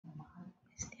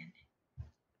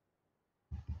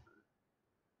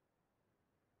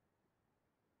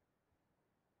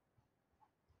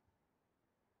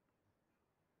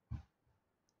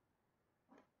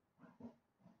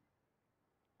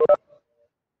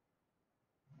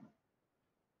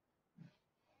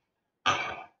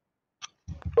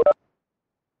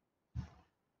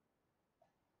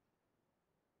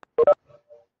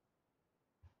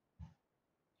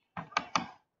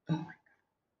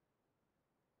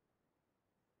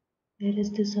Where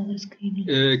is this other screen?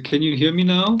 Can you hear me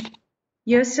now?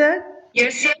 Yes, sir.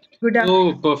 Yes, sir. Good afternoon.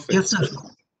 Oh, perfect. Yes, sir.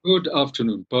 Good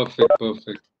afternoon. Perfect,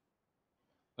 perfect.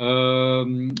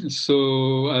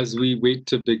 So as we wait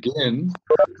to begin,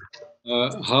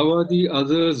 how are the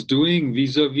others doing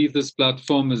vis-a-vis this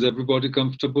platform? Is everybody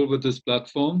comfortable with this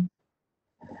platform?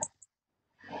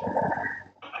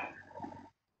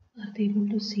 Are they able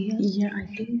to see us? Yeah, I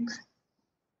think.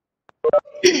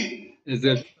 Is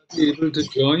everybody able to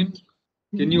join?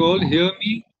 Can you all hear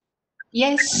me?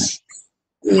 Yes.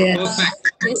 Yes.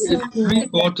 Perfect. Yes, sir. It's very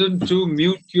important to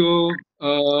mute your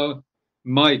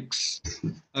mics.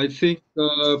 I think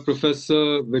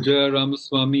Professor Vijaya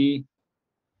Ramaswamy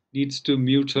needs to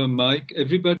mute her mic.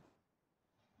 Everybody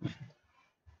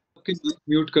can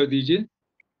mute kar dijiye.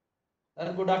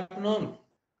 Good afternoon.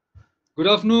 Good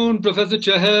afternoon, Professor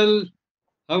Chahal.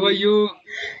 How are you?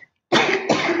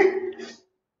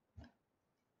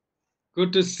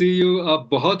 Good to see you. आप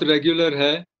बहुत regular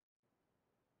है.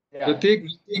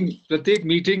 प्रत्येक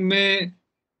meeting में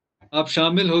आप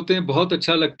शामिल होते हैं, बहुत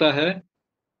अच्छा लगता है.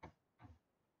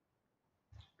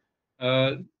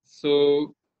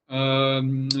 So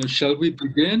shall we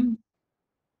begin?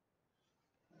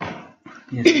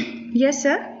 Yes,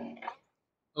 sir.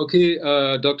 Okay,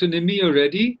 Dr. Nimmi, you're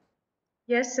ready?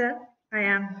 Yes, sir. I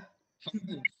am.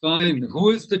 Fine.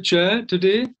 Who is the chair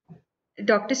today?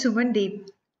 Dr. Suman Deep.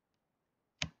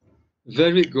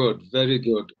 Very good, very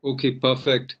good. Okay,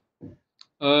 perfect.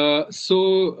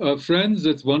 So, friends,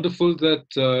 it's wonderful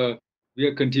that we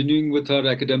are continuing with our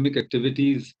academic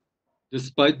activities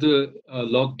despite the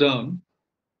lockdown.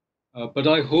 But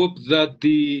I hope that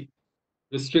the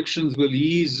restrictions will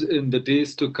ease in the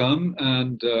days to come,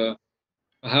 and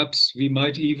perhaps we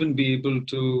might even be able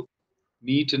to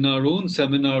meet in our own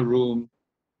seminar room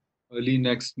early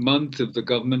next month if the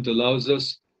government allows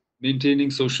us, maintaining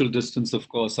social distance, of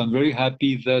course. I'm very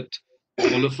happy that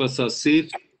all of us are safe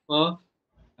so far,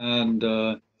 and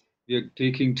we are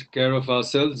taking care of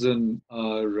ourselves and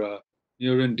our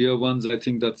near and dear ones. I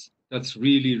think that's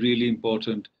really, really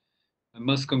important. I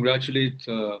must congratulate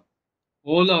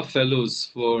all our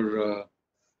fellows for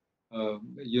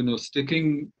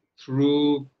sticking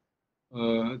through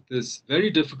this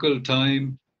very difficult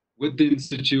time with the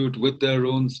institute, with their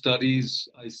own studies.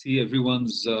 I see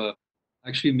everyone's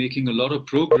actually making a lot of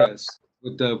progress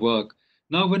with their work.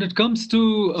 Now, when it comes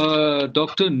to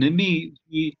Dr. Nimmi,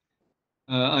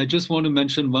 I just want to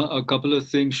mention a couple of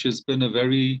things. She's been a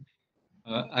very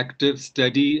active,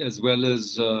 steady, as well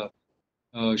as,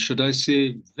 should I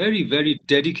say, very, very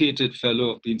dedicated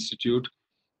fellow of the Institute.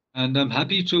 And I'm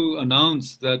happy to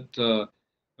announce that her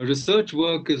research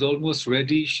work is almost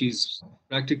ready. She's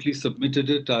practically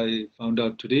submitted it, I found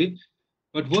out today.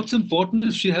 But what's important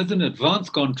is she has an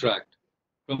advance contract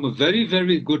from a very,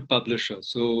 very good publisher.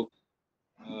 So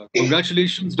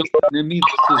congratulations, Dr. Nimmi.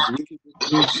 This is really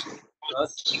good news for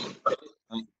us.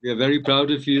 We are very proud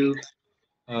of you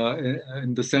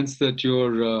in the sense that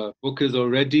your book is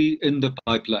already in the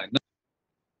pipeline. Now,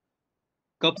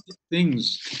 a couple of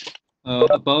things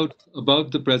about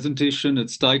the presentation,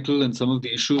 its title, and some of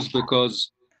the issues,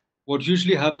 because what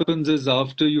usually happens is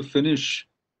after you finish,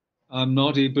 I'm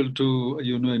not able to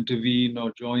intervene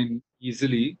or join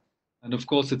easily, and of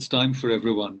course it's time for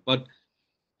everyone. But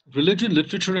religion,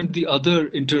 literature, and the other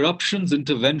interruptions,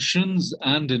 interventions,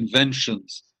 and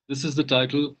inventions. This is the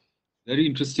title. Very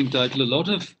interesting title. A lot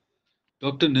of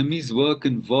Dr. Nimmi's work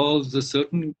involves a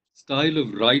certain style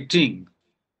of writing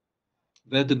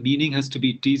where the meaning has to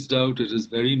be teased out. It is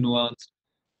very nuanced,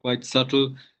 quite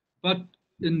subtle. But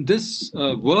in this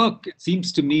work, it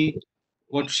seems to me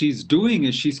what she's doing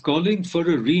is she's calling for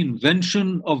a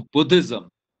reinvention of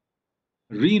Buddhism.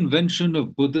 Reinvention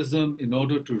of Buddhism in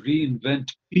order to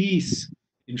reinvent peace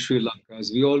in Sri Lanka. As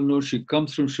we all know, she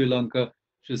comes from Sri Lanka.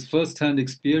 She has first-hand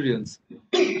experience.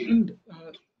 And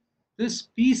this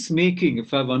peacemaking,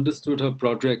 if I've understood her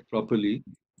project properly,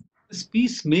 this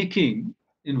peacemaking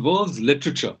involves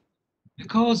literature,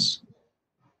 because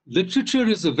literature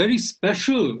is a very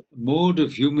special mode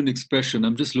of human expression.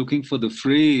 I'm just looking for the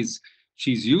phrase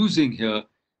she's using here.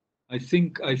 I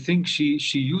think she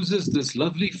uses this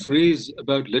lovely phrase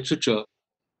about literature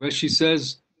where she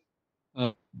says,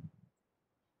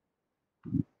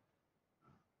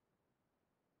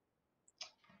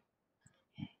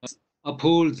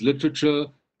 upholds literature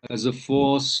as a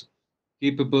force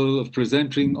capable of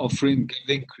presenting, offering,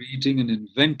 giving, creating, and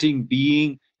inventing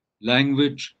being,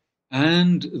 language,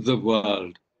 and the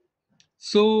world.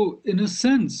 So, in a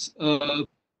sense,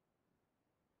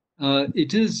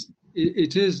 it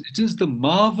is the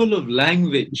marvel of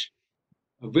language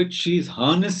which she's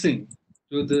harnessing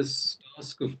to this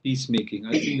task of peacemaking.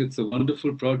 I think it's a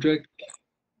wonderful project.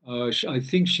 I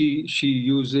think she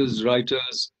uses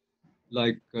writers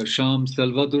like Sham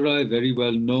Selvadurai, very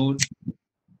well known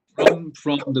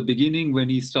from the beginning when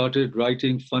he started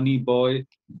writing Funny Boy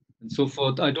and so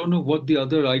forth. I don't know what the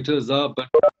other writers are, but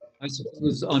I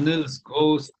suppose Anil's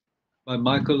Ghost by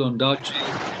Michael Ondaatje.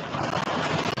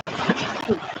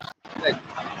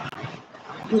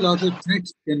 Several other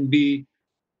texts can be,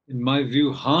 in my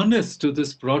view, harnessed to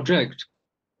this project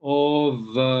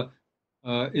of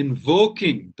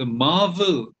invoking the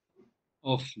marvel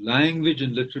of language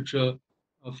and literature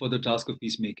for the task of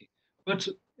peacemaking. But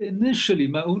initially,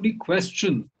 my only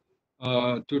question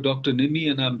to Dr. Nimmi,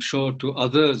 and I'm sure to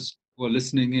others who are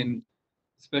listening in,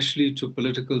 especially to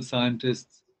political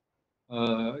scientists,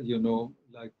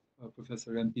 like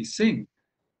Professor M.P. Singh,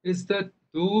 is that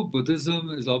though Buddhism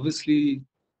is obviously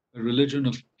a religion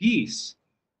of peace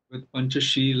with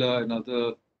Panchashila and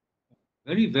other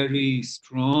very, very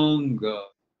strong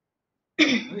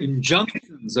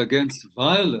injunctions against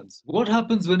violence, what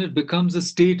happens when it becomes a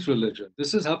state religion?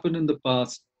 This has happened in the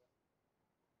past,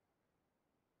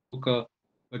 but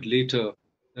later.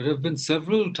 There have been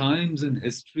several times in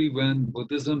history when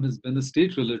Buddhism has been a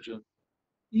state religion.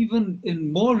 Even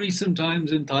in more recent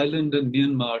times in Thailand and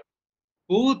Myanmar,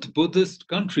 both Buddhist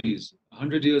countries,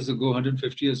 100 years ago,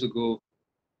 150 years ago,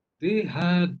 they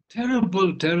had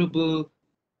terrible, terrible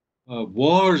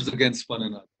wars against one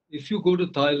another. If you go to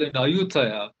Thailand,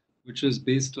 Ayutthaya, which is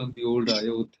based on the old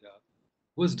Ayodhya,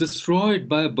 was destroyed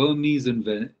by a Burmese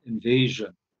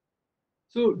invasion.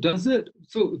 So does it?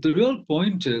 So the real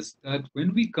point is that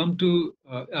when we come to,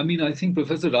 I think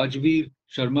Professor Rajveer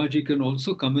Sharmaji can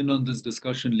also come in on this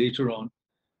discussion later on.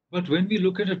 But when we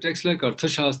look at a text like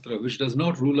Arthashastra, which does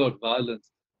not rule out violence,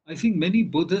 I think many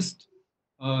Buddhist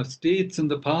states in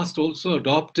the past also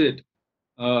adopted,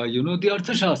 the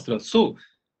Arthashastra. So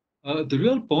the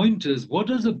real point is, what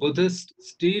does a Buddhist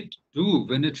state do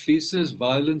when it faces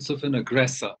violence of an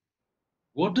aggressor?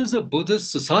 What does a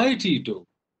Buddhist society do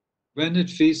when it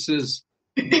faces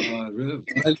violence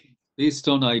based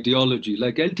on ideology?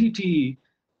 Like LTTE,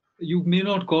 you may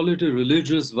not call it a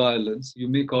religious violence, you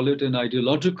may call it an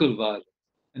ideological violence,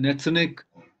 an ethnic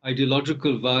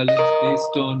ideological violence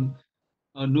based on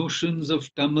notions of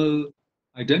Tamil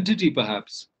identity,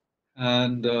 perhaps,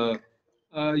 and a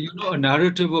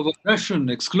narrative of oppression,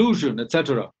 exclusion,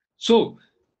 etc. So,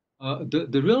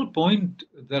 the real point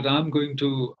that I'm going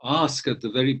to ask at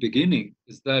the very beginning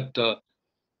is that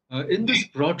in this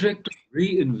project of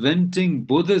reinventing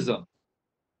Buddhism,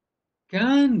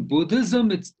 can Buddhism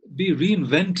be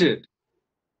reinvented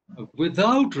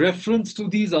without reference to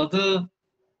these other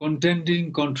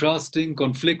contending, contrasting,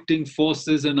 conflicting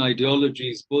forces and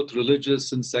ideologies, both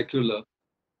religious and secular,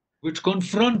 which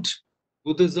confront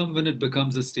Buddhism when it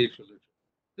becomes a state religion?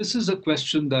 This is a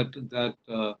question that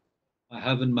I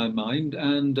have in my mind,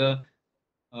 and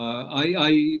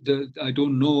I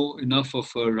don't know enough of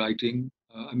her writing.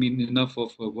 Enough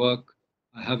of her work.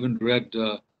 I haven't read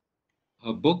her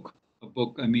book.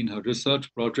 Her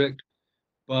research project.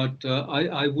 But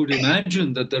I would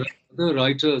imagine that there are other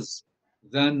writers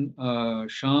than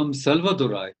Sham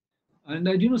Selvadurai. And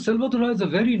Selvadurai is a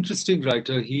very interesting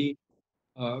writer. He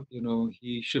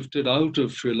shifted out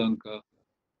of Sri Lanka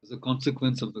as a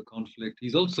consequence of the conflict.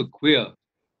 He's also queer.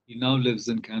 He now lives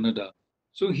in Canada.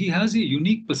 So he has a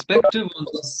unique perspective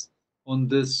on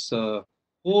this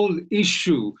whole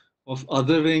issue of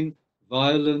othering,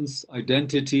 violence,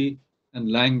 identity, and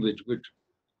language,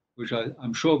 which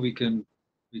I'm sure we can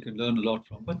learn a lot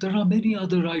from. But there are many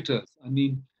other writers,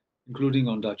 including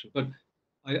Ondaatje. But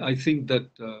I think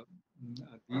that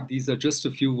these are just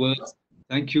a few words.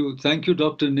 Thank you,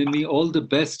 Dr. Nimmi. All the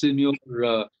best in your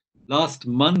last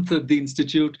month at the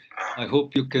institute. I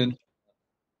hope you can,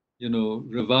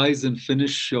 revise and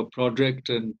finish your project,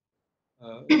 and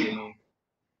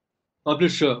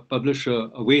publisher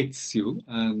awaits you,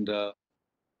 and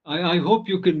I hope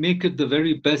you can make it the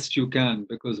very best you can,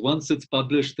 because once it's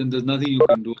published, then there's nothing you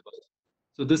can do about it.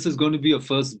 So this is going to be your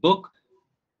first book.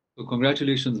 So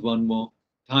congratulations one more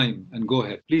time, and go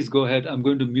ahead. Please go ahead. I'm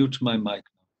going to mute my mic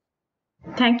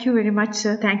now. Thank you very much,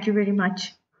 sir. Thank you very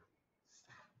much.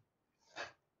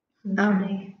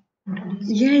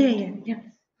 Yeah.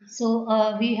 So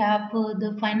we have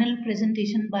the final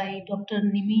presentation by Dr.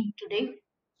 Nimmi today.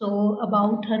 So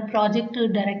about her project,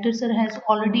 director sir has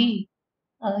already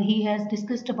he has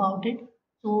discussed about it.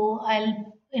 So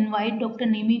I'll invite Dr.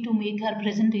 Nimmi to make her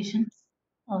presentation.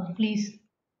 Please,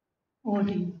 over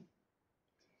to you.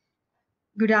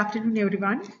 Good afternoon,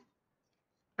 everyone.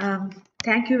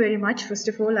 Thank you very much. First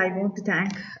of all, I want to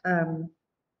thank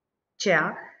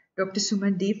Chair Dr.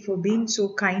 Sumandeep, for being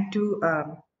so kind to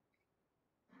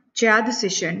chair the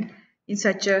session in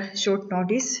such a short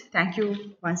notice. Thank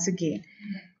you once again.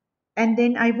 And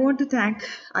then I want to thank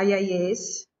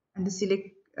IIAS and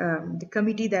the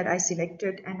committee that I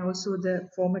selected, and also the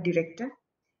former director.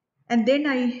 And then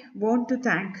I want to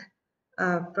thank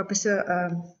Professor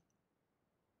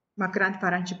Makarant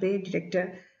Paranchape,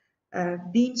 director,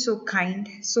 being so kind,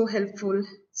 so helpful,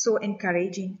 so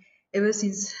encouraging ever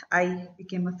since I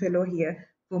became a fellow here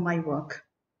for my work.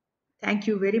 Thank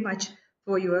you very much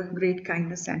for your great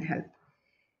kindness and help.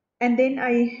 And then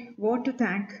I want to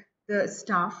thank the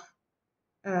staff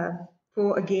uh,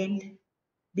 for again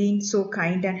being so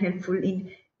kind and helpful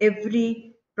in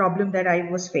every problem that I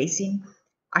was facing,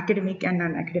 academic and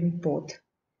non-academic both.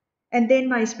 And then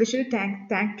my special thank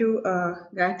to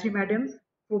Gayatri Madam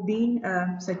for being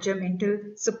such a mental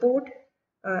support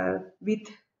with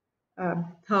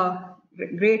her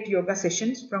great yoga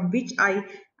sessions, from which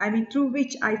through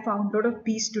which I found a lot of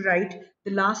peace to write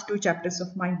the last two chapters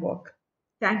of my work.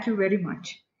 Thank you very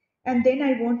much. And then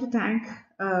I want to thank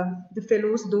the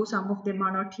fellows, though some of them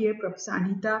are not here, Professor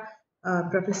Anita,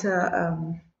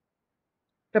 Professor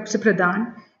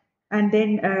Pradhan, and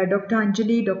then Dr.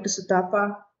 Anjali, Dr.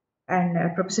 Sutapa,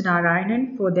 and Professor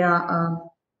Narayanan for their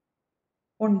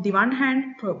on the one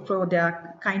hand for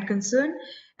their kind concern,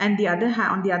 and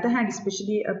on the other hand,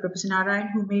 especially Professor Narayan,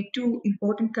 who made two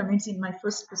important comments in my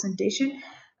first presentation.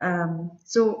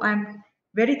 So I'm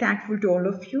very thankful to all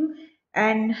of you,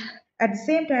 and at the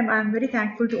same time, I'm very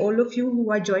thankful to all of you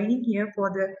who are joining here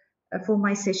for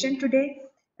my session today,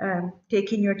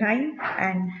 taking your time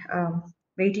and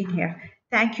waiting here.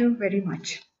 Thank you very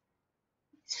much.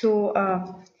 So.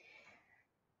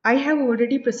 I have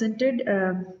already presented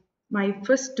my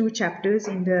first two chapters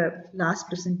in the last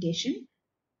presentation.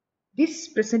 This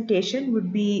presentation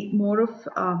would be more of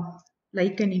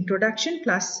like an introduction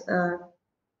plus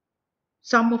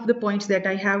some of the points that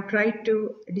I have tried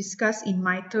to discuss in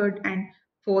my third and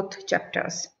fourth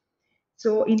chapters.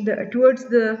 So towards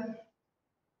the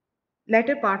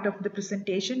latter part of the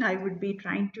presentation, I would be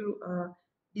trying to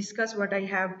discuss what I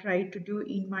have tried to do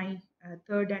in my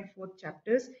third and fourth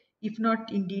chapters, if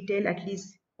not in detail, at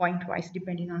least point-wise,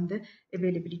 depending on the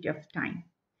availability of time.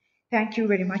 Thank you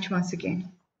very much once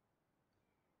again.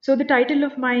 So the title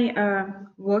of my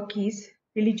work is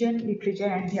Religion, Literature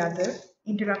and the Other,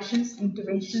 Interruptions,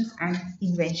 Interventions and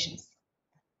Inventions.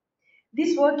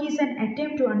 This work is an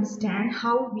attempt to understand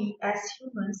how we as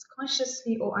humans,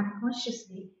 consciously or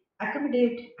unconsciously,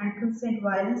 accommodate and consent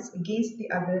violence against the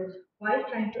other while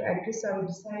trying to address our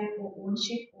desire for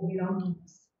ownership or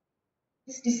belongingness.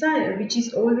 This desire, which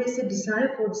is always a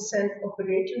desire for the self,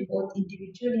 operative both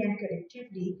individually and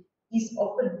collectively, is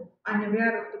often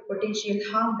unaware of the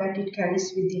potential harm that it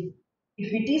carries within,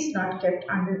 if it is not kept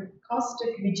under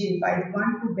constant vigil by the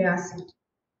one who bears it.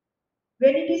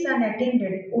 When it is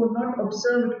unattended or not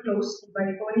observed closely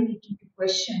by calling it into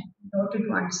question in order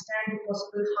to understand the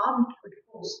possible harm it could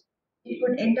cause, it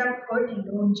could end up hurting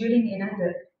or injuring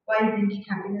another while bringing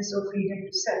happiness or freedom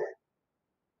to self.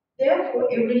 Therefore,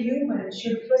 every human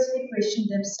should firstly question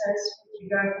themselves with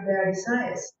regard to their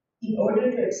desires in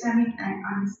order to examine and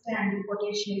understand the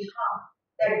potential harm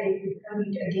that they could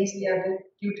commit against the other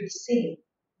due to the same,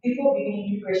 before beginning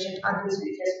to question others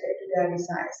with respect to their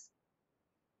desires.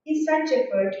 In such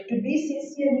effort, to be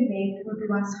sincerely made true to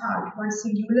one's heart, one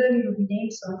singularly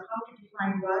ruminates on how to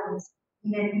define violence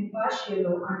in an impartial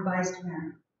or unbiased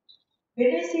manner.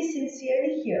 When I say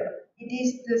sincerely here, it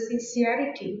is the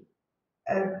sincerity.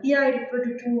 Here I refer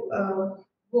to two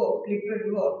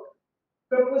literary work,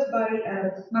 proposed by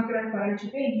Makarand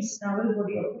Paranchape in his novel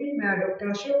Body of Wind, where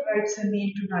Dr. Ashok writes her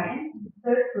name to Nayan in the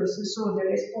third person, so the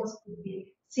response could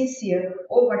be sincere,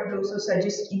 or what they also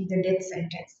suggest in the death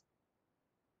sentence.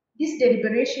 This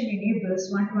deliberation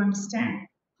enables one to understand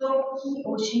how he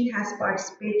or she has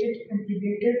participated,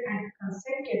 contributed, and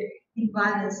consented in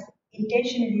violence,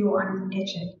 intentionally or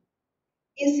unintentionally.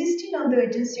 Insisting on the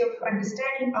urgency of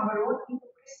understanding our own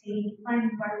hypocrisy in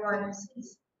defining what violence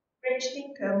is, French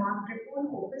thinker Marc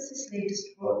Repon opens his latest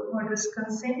work, Murderous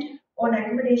Consent, on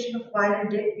accommodation of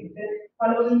violent death with the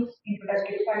following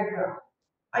introductory paragraph.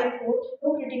 I quote,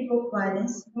 no critique of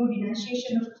violence, no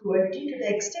denunciation of cruelty to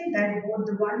the extent that both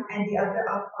the one and the other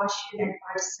are partial and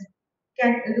partisan,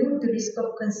 can elude the risk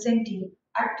of consenting,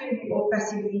 actively or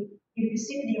passively,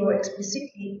 implicitly or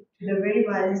explicitly, to the very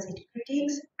violence it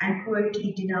critiques and cruelty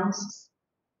it denounces.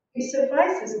 It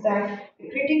suffices that the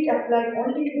critique apply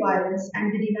only to violence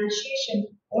and the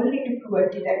denunciation only to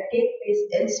cruelty that take place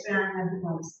elsewhere and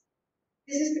otherwise.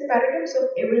 This is the paradox of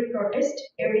every protest,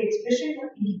 every expression of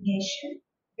indignation,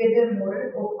 whether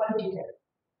moral or political.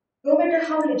 No matter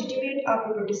how legitimate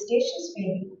our protestations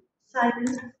may be,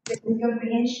 silence,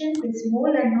 incomprehension with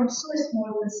small and not so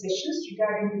small concessions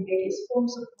regarding the various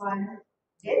forms of violent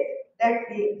death that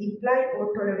they imply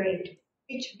or tolerate,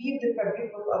 which weave the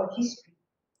fabric of our history,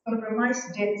 compromise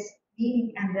death's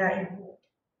meaning and their import.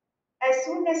 As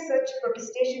soon as such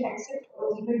protestation accept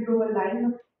or even draw a line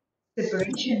of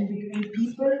separation between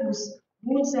people whose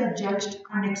wounds are judged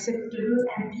unacceptable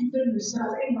and people whose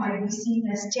suffering might be seen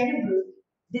as tenable,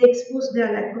 they expose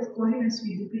their lack of coherence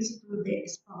with the principle they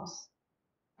espouse.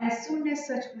 As soon as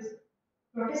such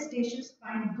protestations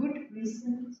find good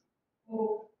reasons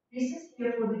or reasons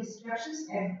here for the destructions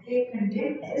and they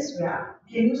condemn elsewhere,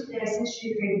 they lose their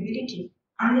essential credibility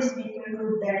unless we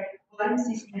conclude that violence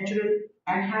is natural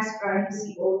and has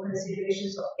primacy over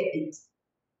considerations of ethics.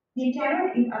 We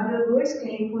cannot, in other words,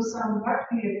 claim for some what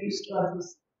we refuse to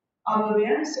others. Our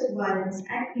awareness of violence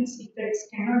and its effects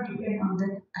cannot depend on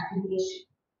the affiliation.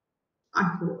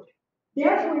 Unquote.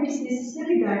 Therefore, it is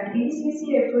necessary that any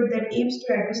sincere effort that aims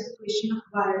to address the question of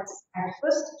violence at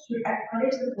first should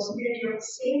acknowledge the possibility of the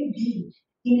same being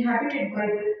inhabited by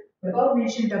the above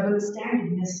mentioned double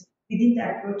standardness within the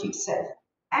approach itself,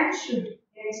 and should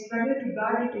then struggle to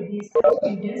guard it against such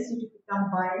tendency to become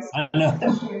biased,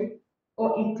 partial,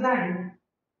 or inclined,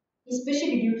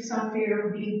 especially due to some fear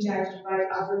of being judged by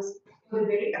others for the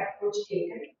very approach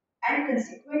taken, and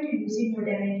consequently losing or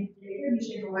damaging the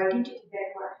recognition of identity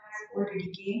that one has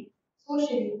already gained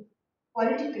socially,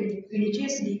 politically,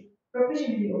 religiously,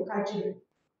 professionally, or culturally.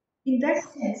 In that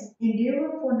sense,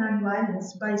 endeavor for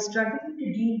nonviolence by struggling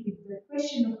to deal with the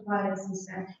question of violence is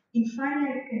an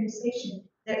infinite conversation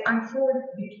that unfolds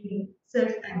between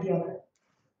self and the other.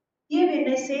 Here,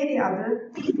 when I say the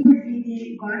other, it could be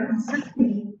the one inside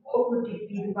me, or could it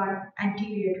be the one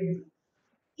anterior to me?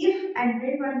 If and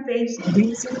when one pays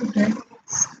attention to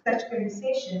such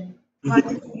conversation, one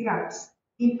erupts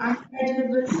in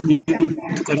unimaginable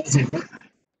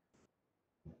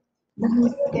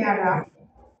there are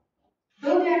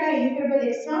though there are innumerable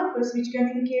examples which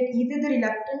communicate either the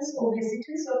reluctance or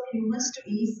hesitance of humans to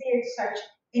initiate such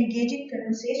engaging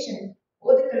conversation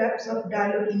or the collapse of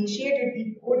dialogue initiated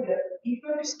in order, if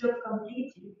not to stop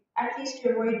completely, at least to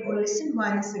avoid or lessen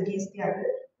violence against the other,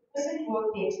 the present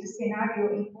work takes the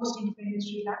scenario in post-independent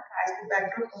Sri Lanka as the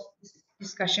backdrop of this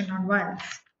discussion on violence.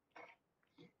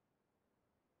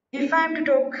 If I am to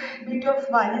talk a bit of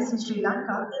violence in Sri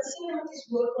Lanka, consider this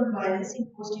work on violence in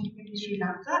post-independent Sri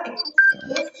Lanka,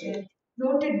 a question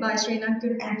noted by Sri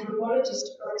Lankan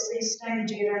anthropologist Professor Istani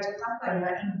Jayaraja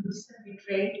Thampaya in Buddhism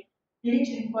Betrayed,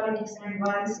 Religion, Politics and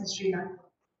Violence in Sri Lanka.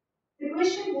 The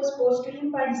question was posed to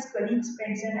him by his colleagues,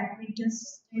 friends and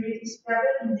acquaintances during his travel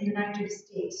in the United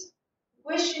States. The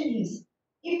question is,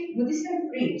 if Buddhism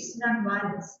preaches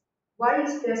non-violence, why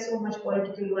is there so much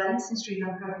political violence in Sri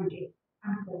Lanka today?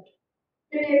 Unquote.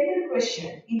 The technical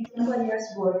question, in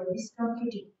Thambaya's word, is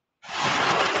comforting.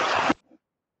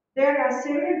 There are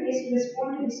several ways to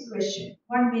respond to this question.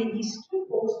 One way is to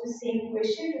pose the same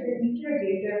question to the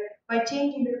interrogator by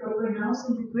changing the proper nouns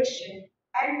in the question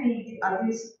and make the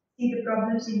others see the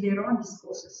problems in their own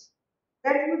discourses.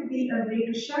 That would be a way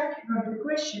to shut not the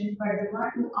question but the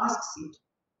one who asks it,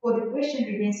 for the question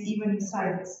remains even in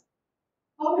silence.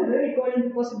 However, recalling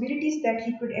the possibilities that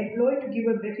he could employ to give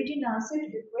a befitting answer to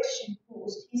the question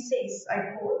posed, he says,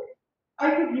 I quote,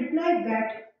 I could reply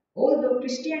that although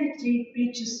Christianity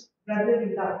preaches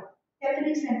brotherly love,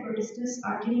 Catholics and Protestants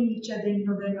are killing each other in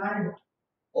Northern Ireland.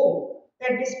 Or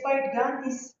that despite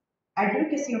Gandhi's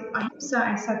advocacy of ahimsa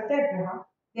and satyagraha,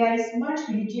 there is much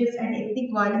religious and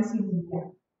ethnic violence in India.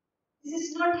 This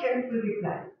is not helpful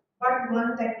reply, but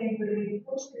one that temporarily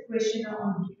puts the questioner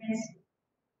on the defensive.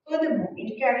 Furthermore,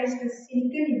 it carries the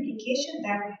cynical implication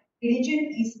that religion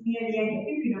is merely an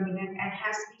epiphenomenon and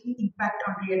has little impact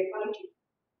on real politics.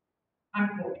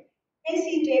 Unquote. Hence,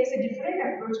 he takes a different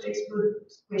approach to explore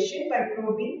this question by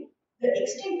probing the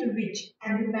extent to which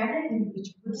and the manner in which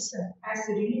Buddhism as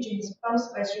a religion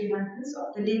espoused by Sri Lankans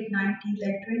of the late 19th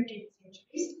and 20th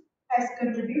centuries has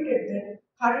contributed to the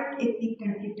current ethnic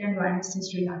conflict and violence in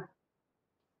Sri Lanka.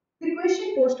 The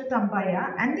question posed to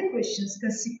Thampaya and the questions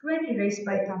consequently raised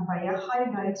by Thampaya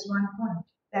highlights one point,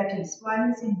 that is,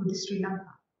 violence in Buddhist Sri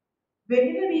Lanka.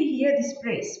 Whenever we hear this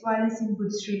phrase, violence in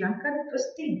Buddhist Sri Lanka, the first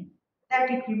thing that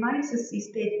it reminds us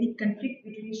is the ethnic conflict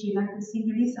between Sri Lankan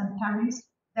Sinhalese and Tamils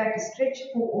that stretched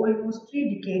for almost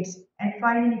 3 decades and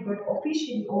finally got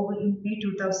officially over in May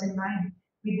 2009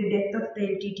 with the death of the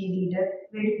LTT leader,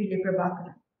 Veripille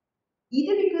Prabhakaran.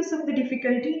 Either because of the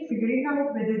difficulty in figuring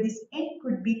out whether this end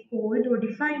could be called or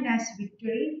defined as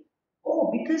victory, or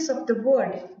because of the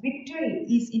word victory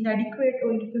is inadequate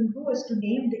or incongruous to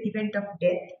name the event of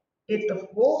death, death of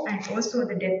war, and also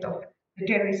the death of the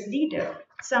terrorist leader.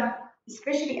 Some,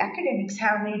 especially academics,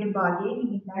 have made a bargaining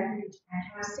in language and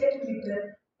have settled with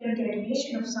the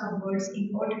concatenation of some words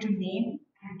in order to name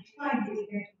and define the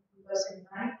event in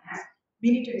 2009 as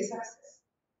military success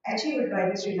achieved by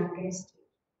the Sri Lankan state.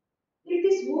 If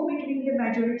this war between the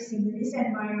majority Sinhalese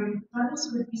and minority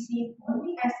Tamils would be seen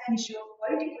only as an issue of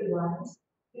political violence,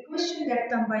 the question that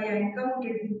Tambaya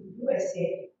encountered in the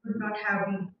USA would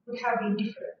have been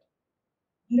different.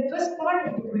 In the first part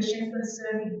of the question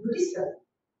concerning Buddhism,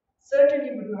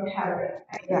 certainly would not have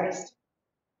arised.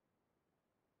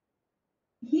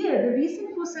 Here, the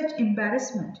reason for such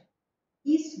embarrassment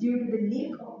is due to the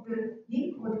link or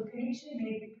the connection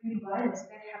made between violence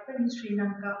that happened in Sri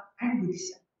Lanka and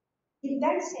Buddhism. In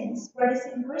that sense, what is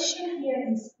in question here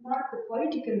is not the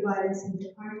political violence in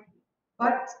the country,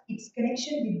 but its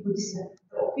connection with Buddhism,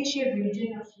 the official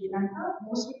religion of Sri Lanka,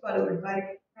 mostly followed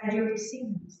by majority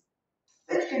Sinhalese.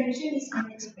 Such connection is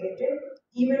unexpected,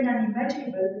 even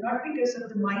unimaginable, not because of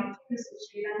the mindfulness of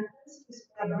Sri Lankans to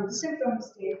spy Buddhism from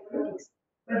state politics,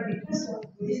 but because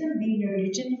of Buddhism being a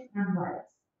religion of non-violence.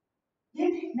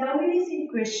 Yet now it is in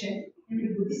question due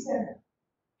to Buddhism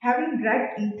having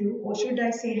dragged into, or should I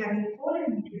say, having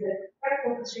fallen into the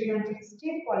trap of Sri Lankan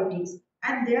state politics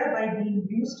and thereby being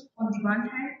used on the one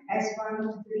hand as one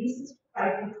of the reasons to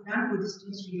fight with non-Buddhists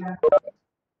in Sri Lanka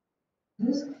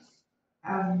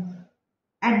um,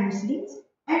 and Muslims,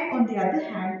 and on the other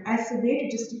hand as a way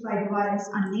to justify the violence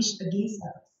unleashed against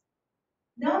others.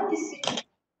 Now this situation,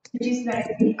 which is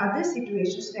like many other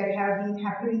situations that have been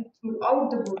happening throughout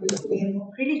the world in the name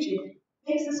of religion,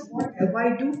 makes us wonder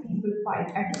why do people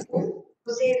fight at all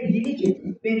to save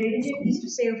religion when religion is to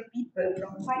save people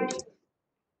from fighting.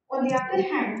 On the other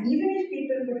hand, even if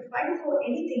people could fight for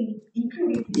anything,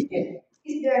 including religion,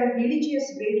 is there a religious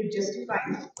way to justify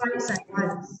violence and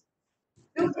violence?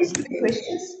 So these two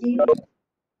questions need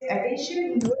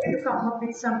attention in order to come up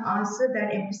with some answer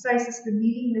that emphasizes the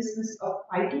meaninglessness of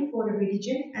fighting for a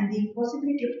religion and the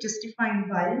impossibility of justifying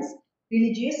violence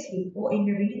religiously or in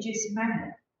a religious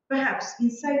manner. Perhaps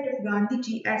insight of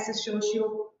Gandhiji as a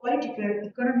socio-political,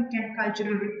 economic and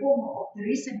cultural reformer of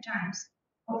recent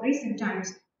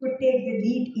times could take the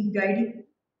lead in guiding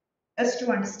us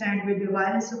to understand whether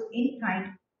violence of any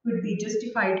kind could be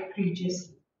justified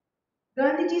religiously.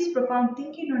 Gandhiji's profound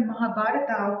thinking on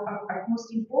Mahabharata of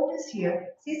utmost importance here,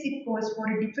 since it calls for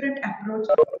a different approach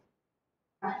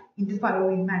in the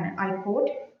following manner. I quote,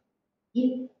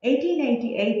 in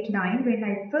 1888-9, when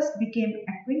I first became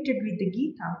acquainted with the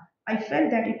Gita, I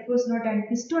felt that it was not an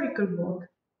historical work,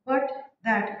 but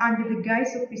that under the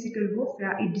guise of physical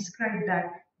warfare, it described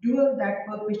that duel that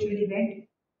perpetually went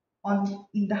on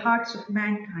in the hearts of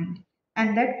mankind,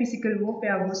 and that physical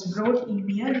warfare was brought in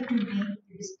merely to make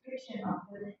the description of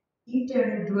the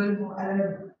internal duel more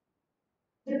allowable.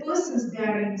 The persons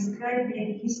therein described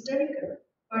may be historical,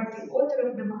 but the author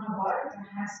of the Mahabharata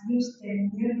has used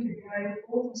them merely to drive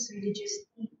home his religious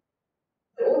theme.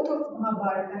 The author of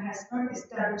Mahabharata has not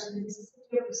established the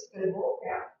necessity of physical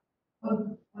warfare.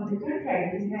 On the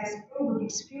contrary, he has proved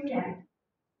its futility.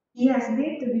 He has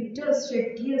made the victors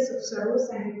shed tears of sorrows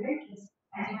and repentance,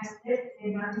 and has left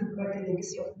them nothing but a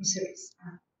legacy of miseries.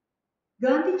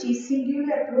 Gandhiji's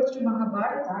singular approach to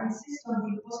Mahabharata insists on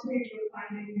the impossibility of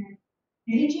finding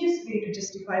a religious way to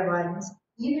justify violence,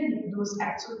 even if those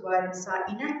acts of violence are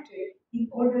enacted in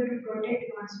order to protect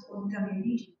one's own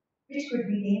community, which could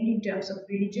be named in terms of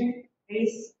religion,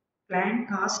 race, clan,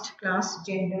 caste, class,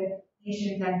 gender,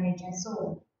 nation, language, and so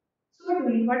on. So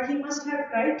doing, what he must have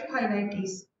tried to highlight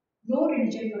is no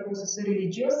religion proposes a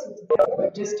religiosity that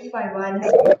would justify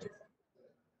violence.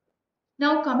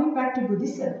 Now, coming back to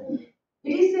Buddhism,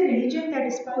 it is a religion that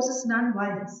espouses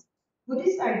non-violence.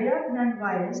 Buddhist idea of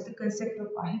non-violence, the concept of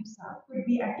ahimsa, could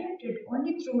be attempted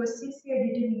only through a sincere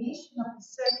determination of the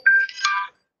self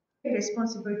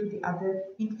responsible to the other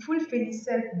in fulfilling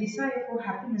self-desire for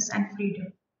happiness and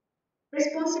freedom.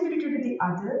 Responsibility to the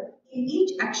other in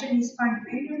each action is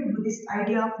fundamental to Buddhist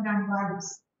idea of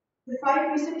non-violence. The five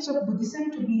precepts of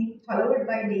Buddhism to be followed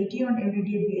by laity on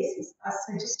everyday basis are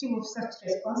suggestive of such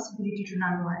responsibility to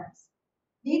non-violence.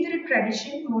 Neither a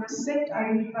tradition nor a sect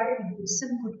identified with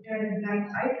Buddhism could turn a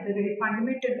blind eye to the very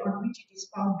fundamental on which it is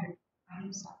founded,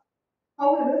 ahimsa.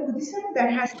 However, Buddhism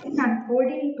that has been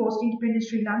unfolding in post-independent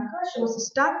Sri Lanka shows a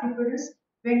stark difference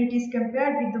when it is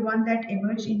compared with the one that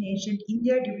emerged in ancient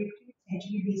India during the 5th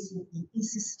century BCE,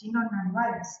 insisting on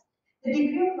non-violence. The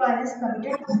degree of violence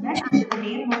committed under the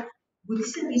name of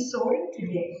Buddhism is soaring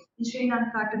today in Sri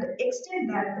Lanka to the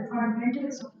extent that the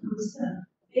fundamentals of Buddhism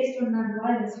based on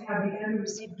non-violence have begun to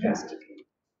recede drastically.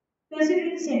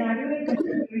 Considering the scenario in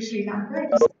contemporary Sri Lanka,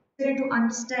 it is necessary to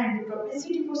understand the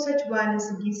propensity for such violence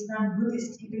against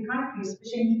non-Buddhists in the country,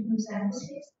 especially Hindus and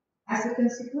Muslims, as a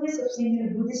consequence of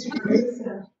single Buddhist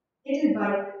radicalism headed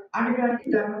by Anuradha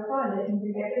Dharmapala in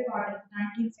the latter part of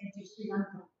 19th century Sri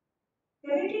Lanka.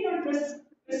 Commenting on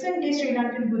present-day Sri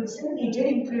Lankan Buddhism, major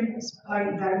influenced by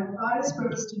Dharmapala's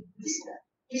Protestant Buddhism,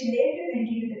 which later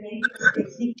continued the making of the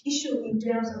ethnic issue in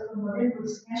terms of the modern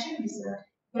Buddhist nationalism,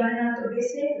 Gyanatha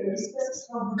Besekar discusses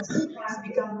how Buddhism has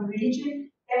become a religion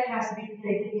that has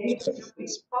betrayed the heritage of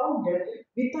its founder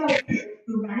without the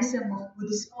humanism of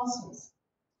Buddhist conscience.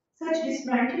 Such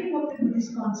dismantling of the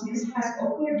Buddhist conscience has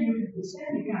occurred due to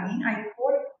Buddhism becoming, I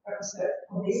quote Professor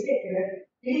Obesekar,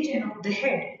 religion of the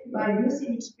head, by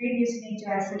losing its previous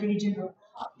nature as a religion of the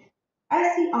heart.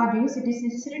 As he argues, it is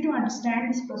necessary to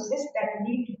understand this process that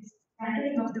lead to this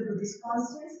dismantling of the Buddhist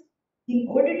conscience in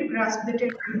order to grasp the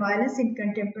temporary violence in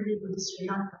contemporary Buddhist Sri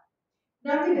Lanka.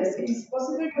 Nonetheless, it is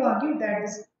possible to argue that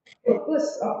the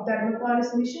purpose of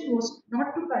Dharmapala's mission was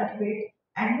not to cultivate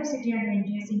animosity and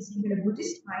vengeance in single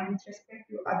Buddhist mind with respect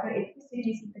to other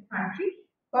ethnicities in the country,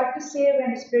 but to save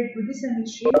and spread Buddhism in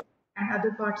Sri Lanka and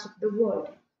other parts of the world.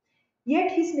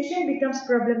 Yet his mission becomes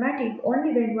problematic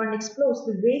only when one explores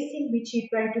the ways in which he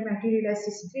tried to materialize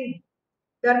his dream.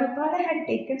 Dharmapala had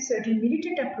taken certain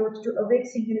militant approach to awake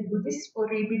single Buddhists for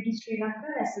rebuilding Sri Lanka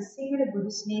as a single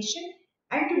Buddhist nation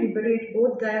and to liberate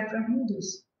both Gaya from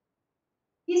Hindus.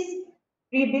 His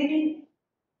rebuilding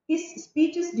his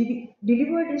speeches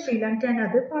delivered in Sri Lanka and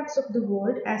other parts of the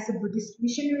world as a Buddhist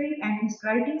missionary and his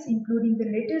writings, including the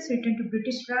letters written to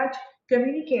British Raj,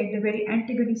 communicate the very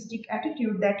antagonistic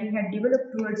attitude that he had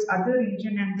developed towards other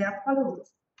religions and their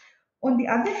followers. On the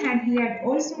other hand, he had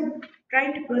also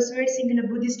tried to persuade single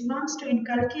Buddhist monks to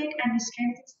inculcate and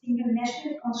strengthen single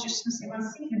national consciousness among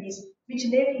Sinhalese, which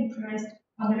later influenced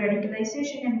on the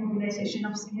radicalization and mobilization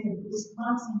of single Buddhist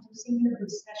monks into single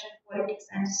Buddhist national politics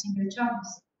and single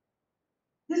charms.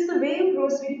 This wave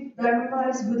rose with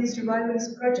Dharmapala's Buddhist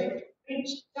revivalist project, which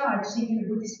charged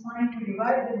single Buddhist mind to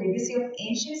revive the legacy of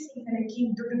ancient Sinhala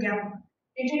king Duttugama,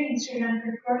 written in Sri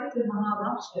Lankan chronicle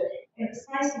Mahavamsha,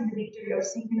 emphasizing the victory of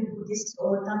single Buddhists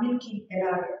over Tamil king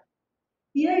Herath.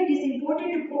 Here it is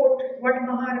important to quote what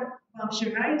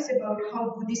Mahavamsha writes about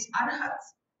how Buddhist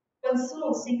arhats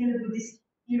consoled single Buddhist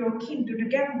hero king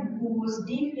Duttugama, who was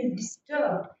deeply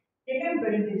disturbed,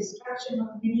 remembering the destruction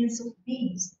of millions of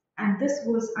beings, and thus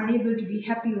was unable to be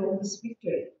happy over his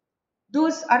victory.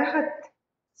 Those arhat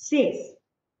says,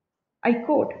 I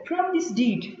quote, from this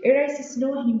deed arises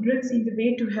no hindrance in the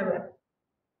way to heaven.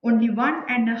 Only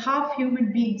 1.5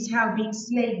 human beings have been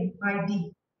slain by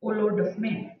thee, O Lord of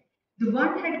men. The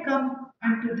one had come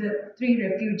unto the 3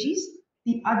 refugees,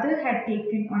 the other had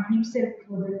taken on himself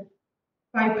for the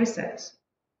 5 precepts.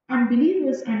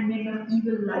 Unbelievers and men of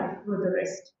evil life were the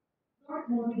rest, not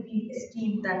more to be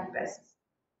esteemed than best.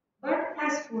 But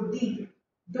as for thee,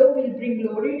 thou wilt bring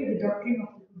glory to the doctrine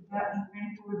of the Buddha in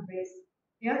manifold ways.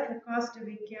 Therefore cast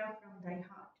away care from thy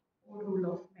heart, O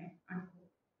rule of men.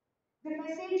 Unquote. The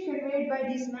message conveyed by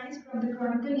these lines from the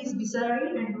chronicle is bizarre,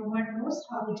 and no one knows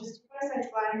how to justify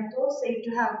such violent thoughts said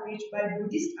to have reached by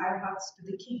Buddhist arhats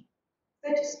to the king.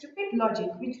 Such stupid logic,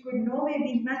 which could no way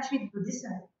be matched with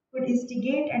Buddhism, could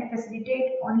instigate and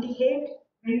facilitate only hate,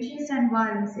 vengeance, and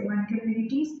violence among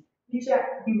communities which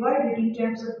are divided in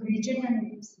terms of religion and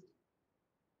ethnicity.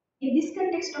 In this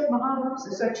context of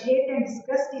Mahavamsa, such hate and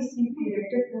disgust is simply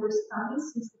directed towards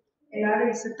Tamils since Elara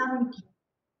is a Tamil king.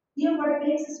 Here, what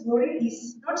makes us worry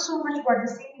is not so much what the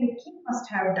single king must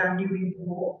have done during the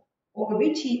war, over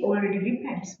which he already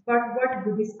repents, but what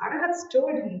Buddhist arhats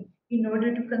told him in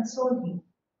order to console him.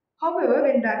 However,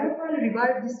 when Dharmapala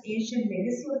revived this ancient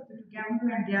legacy of the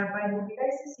Tugammu and thereby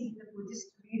mobilizes single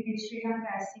Buddhists to rebuild Sri Lanka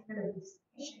as single Buddhist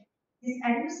nation, this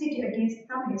animosity against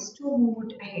Tamils too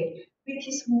moved ahead with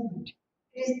his movement.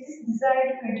 It is this desire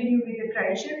to continue with the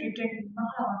tradition written in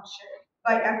Mahavamsha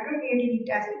by appropriating it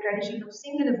as the tradition of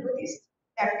single Buddhists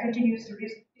that continues to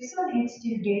resonate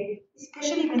still date,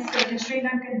 especially when certain Sri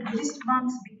Lankan Buddhist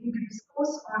monks begin to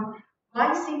discourse on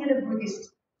why single Buddhists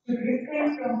should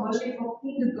refrain from worship of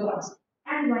Hindu gods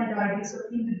and why the idols of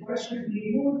Hindu gods should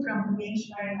be removed from the main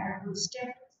shrine and Buddhist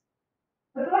temples.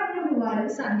 Apart from the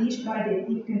violence unleashed by the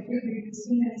ethnic conflict between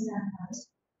Sinhalese and Huns,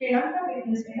 Sri Lanka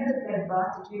witnessed another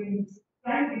bloodbath during its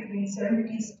time between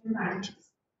 70s to 90s,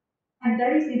 and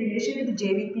that is in relation to the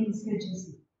JVP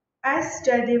insurgency. As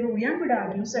Jayadeva Uyangoda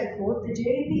argues, I quote, the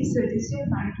JVP insurgency of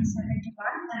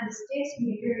 1971 and the state's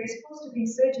military response to the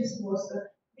insurgency was a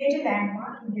major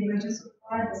landmark in the emergence of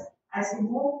violence as a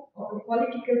mode of a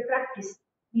political practice,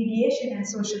 mediation and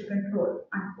social control,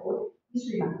 unquote, in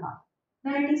Sri Lanka.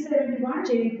 1971,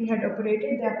 JVP had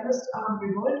operated their first armed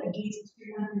revolt against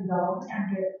Sri Lankan government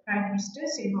under Prime Minister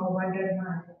Srinivasa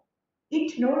Bandaranaike.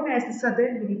 It, known as the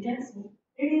Southern Militancy,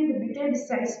 revealed the bitter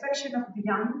dissatisfaction of the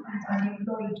young and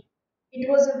unemployed. It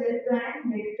was a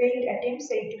well-planned yet failed attempt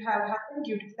said to have happened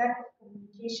due to lack of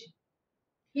communication.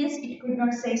 Hence, it could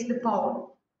not seize the power.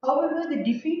 However, the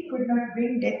defeat could not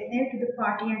bring death knell to the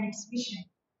party and its vision.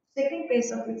 The second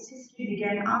phase of its history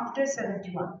began after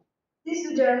 71. This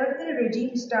Jayawardena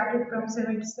regime started from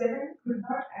 77 could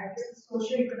not address the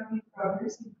socio-economic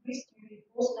problems increased during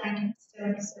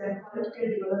post-1977 political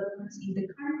developments in the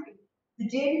country. The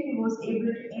JVP was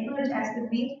able to emerge as the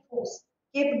main force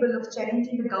capable of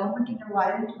challenging the government in a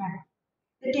violent manner.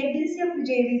 The tendency of the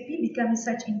JVP becoming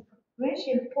such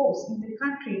influential force in the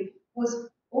country was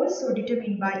also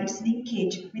determined by its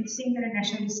linkage with Sinhala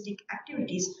nationalistic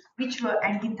activities, which were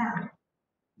anti-Tamil.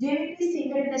 JVP's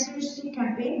Sinhala nationalistic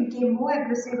campaign became more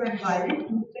aggressive and violent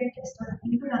in the context of the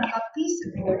Hindu-Lanka peace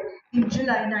accord in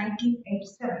July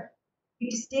 1987.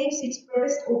 It staged its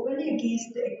protest openly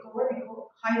against the accord,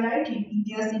 highlighting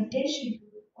India's intention to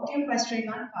occupy Sri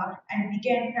Lanka and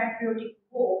began patriotic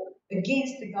war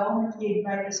against the government led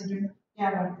by President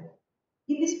Jayawardena.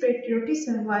 In this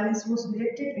patriotism, violence was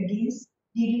directed against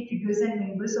leading figures and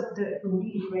members of the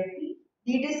ruling UNP,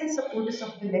 leaders and supporters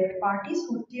of the left parties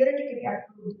who theoretically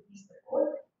approved the peace accord,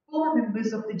 former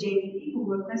members of the JVP who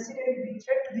were considered to be a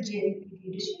threat to the JVP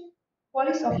leadership,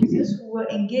 police officers who were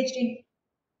engaged in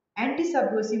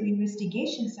anti-subversive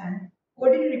investigations, and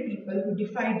ordinary people who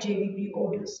defied JVP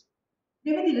orders.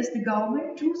 Nevertheless, the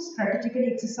government too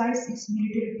strategically exercised its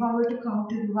military power to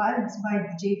counter the violence by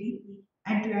the JVP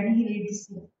and to annihilate the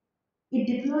same. It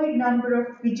deployed a number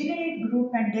of vigilante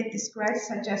group and death squads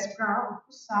such as PRA,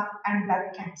 USAP, and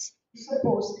Black Cats to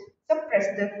suppress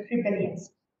the rebellions.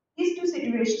 These two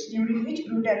situations during which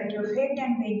brutality of hate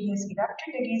and vengeance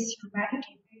erupted against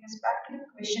humanity bring us back to the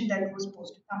question that was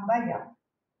posed to Kambaya.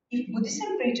 If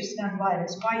Buddhism preaches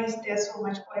non-violence, why is there so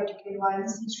much political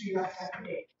violence in Sri Lanka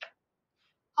today?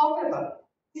 However,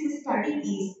 this study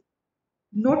is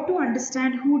not to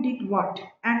understand who did what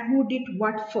and who did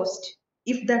what first,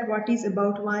 if that what is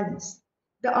about violence.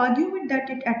 The argument that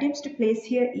it attempts to place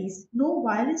here is no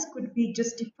violence could be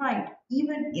justified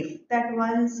even if that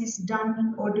violence is done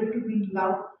in order to win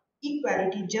love,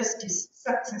 equality, justice,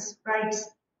 success, rights,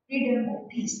 freedom, or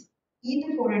peace,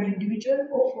 either for an individual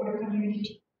or for a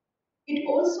community. It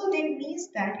also then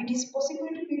means that it is possible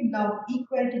to win love,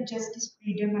 equality, justice,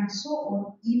 freedom, and so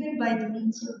on, even by the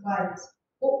means of violence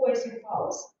or coercive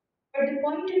powers. But the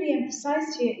point to be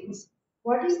emphasized here is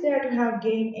what is there to have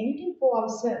gained anything for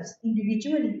ourselves,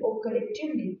 individually or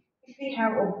collectively, if we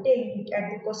have obtained it at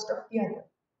the cost of the other?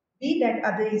 Be that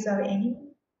other is our enemy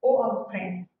or our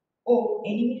friend, or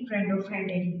enemy, friend, or friend,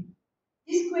 enemy.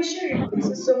 This question reminds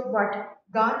us of what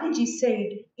Gandhiji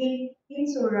said in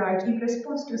Swaraj in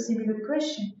response to a similar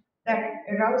question that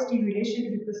aroused in relation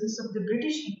to the presence of the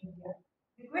British in India.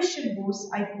 The question was,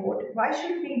 I quote, why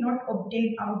should we not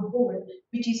obtain our goal,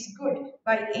 which is good,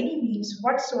 by any means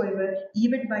whatsoever,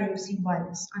 even by using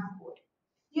violence, unquote.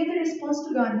 Here the response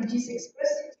of Gandhiji's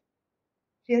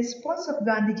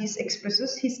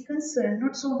expresses his concern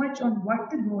not so much on what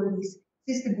the goal is,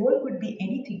 since the goal could be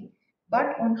anything,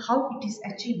 but on how it is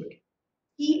achieved.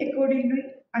 He accordingly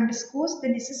underscores the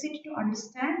necessity to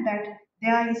understand that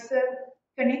there is a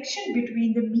connection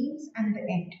between the means and the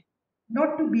end.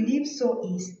 Not to believe so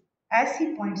is, as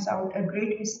he points out, a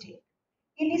great mistake.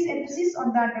 In his emphasis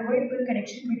on the unavoidable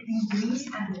connection between the means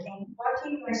and the end, what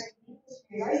he tries to make us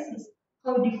realize is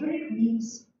how different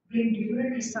means bring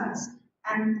different results.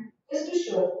 And just to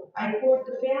show, I quote,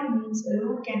 the fair means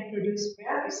alone can produce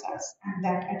fair results, and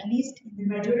that at least in the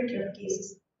majority of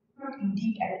cases, not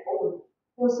indeed at all.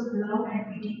 Force of love and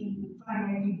pity is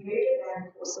infinitely greater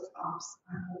than force of arms.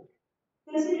 Unquote.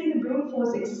 Considering the brute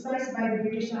force exercised by the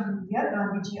British on India,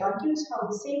 Gandhiji argues how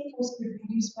the same force could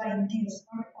be used by Indians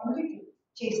not only to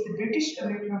chase the British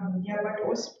away from India but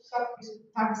also to suppress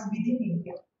thugs within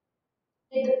India.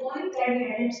 Yet the point that he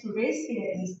attempts to raise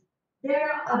here is there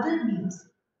are other means,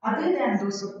 other than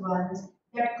those of violence,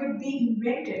 that could be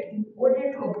invented in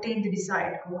order to obtain the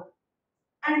desired goal.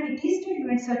 And it is to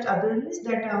invent such other means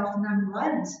that are of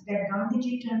non-violence that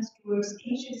Gandhiji turns towards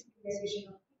ancient civilization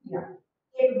of India,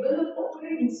 capable of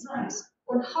offering insights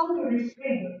on how to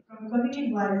refrain from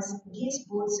committing violence against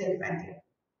both self and the other.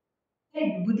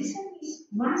 Yet Buddhism is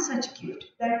one such gift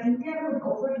that India would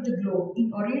offer to the globe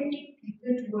in orienting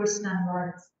people towards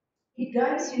non-violence. It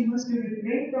guides humans to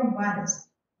refrain from violence,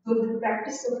 though the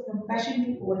practice of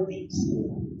compassion to all beings.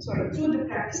 Through the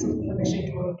practice of compassion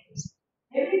to all beings.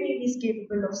 Every being is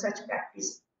capable of such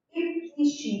practice if he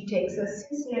she takes a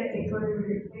sincere effort to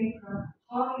refrain from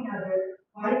harming others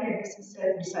while addressing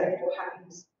self-desire for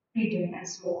happiness, freedom, and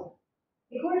so on.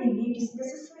 Accordingly, it is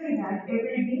necessary that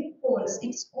every being calls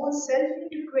its own self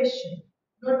into question,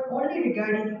 not only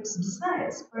regarding its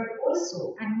desires, but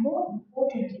also, and more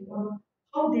importantly, on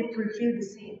how they fulfill the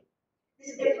same.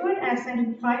 This effort as an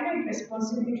infinite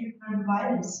responsibility and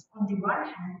violence, on the one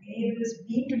hand, enables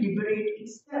being to liberate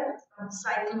itself from the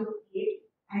cycle of hate,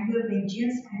 anger,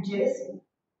 vengeance, and jealousy,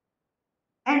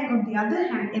 and on the other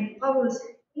hand empowers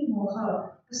him or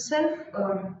her to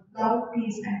self-earn love,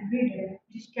 peace, and freedom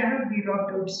which cannot be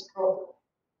wrought or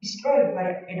destroyed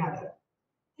by another.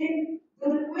 Then, so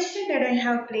the question that I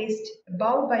have placed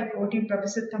above by quoting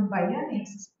Professor Thambaya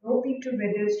makes us probe into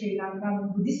whether Sri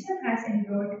Lankan Buddhism has any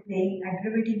role to play in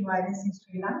aggravating violence in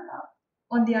Sri Lanka.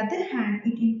 On the other hand,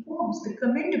 it informs the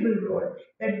commendable role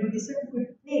that Buddhism could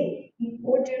play in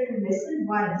order to lessen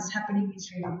violence happening in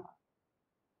Sri Lanka.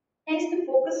 Hence, the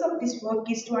focus of this work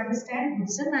is to understand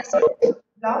Buddhism as a force of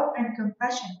love and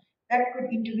compassion that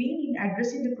could intervene in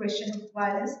addressing the question of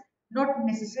violence, not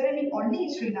necessarily only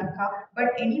in Sri Lanka, but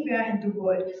anywhere in the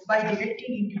world, by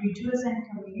directing individuals and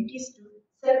communities to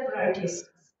self-righteousness.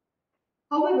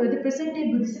 However, the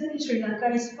present-day Buddhism in Sri Lanka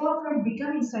is far from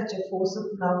becoming such a force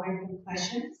of love and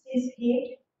compassion, since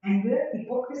hate, anger,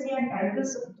 hypocrisy, and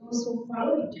arrogance of those who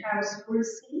follow it have full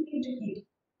seep into it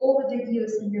over the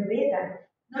years in a way that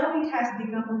now it has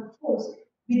become a force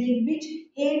within which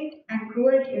hate and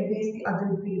cruelty against the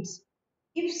other breeds.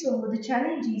 If so, the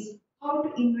challenge is how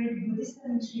to invent Buddhism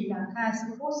in Sri Lanka as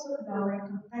a force of love and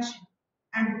compassion.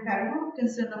 And the paramount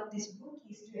concern of this book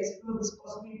is to explore this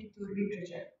possibility through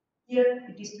literature. Here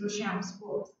it is through Shyam's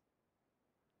works.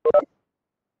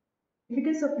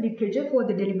 Evidence of literature for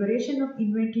the deliberation of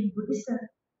inventing Buddhism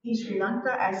in Sri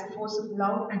Lanka as a force of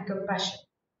love and compassion.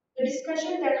 The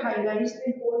discussion that highlights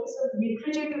the importance of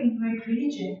literature to invent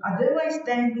religion otherwise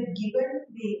than the given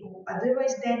way or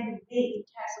otherwise than the way it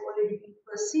has already been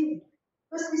perceived.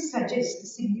 Firstly, suggests the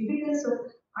significance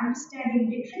of understanding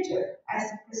literature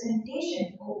as a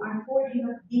presentation or unfolding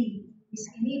of being in its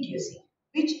immediacy,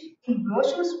 which, in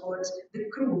Brochure's words, the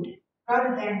crude,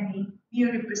 rather than being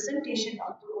mere representation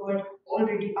of the world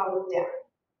already out there.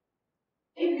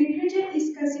 If literature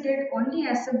is considered only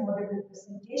as a mode of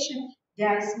representation,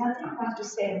 there is nothing much to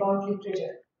say about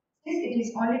literature, since it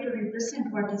is only to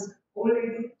represent what is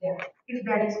already there. If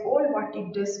that is all what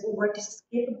it does or what it is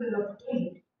capable of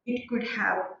doing, it could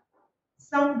have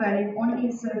some value only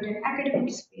in certain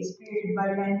academic space created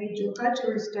by language or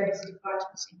cultural studies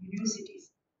departments in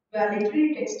universities, where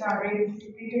literary texts are read,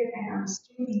 interpreted, and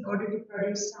understood in order to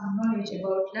produce some knowledge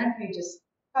about languages,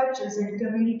 cultures, and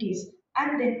communities,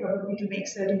 and then probably to make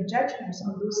certain judgments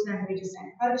on those languages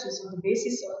and cultures on the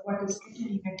basis of what is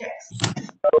written in a text.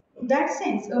 In that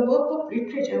sense, a work of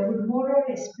literature would more or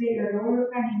less play the role of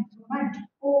an informant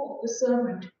or of a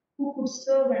servant who could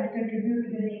serve and contribute to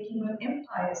the making of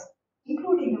empires,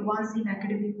 including the ones in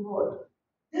academic world.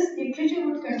 This literature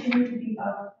would continue to be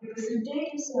a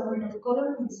representative servant of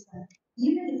colonialism,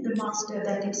 even if the master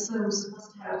that it serves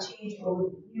must have changed over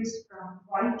the years from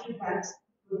white to black,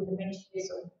 including the many shades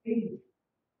of green.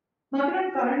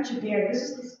 Margaret Karanchite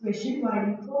addresses this question while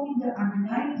informing the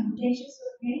underlying intentions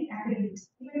of many academics,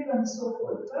 even from the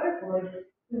so-called third world,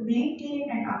 to maintain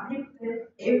and uplift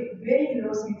the very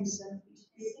Eurocentrism which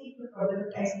they seek to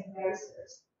problematize in their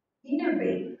research. In a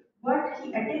way, what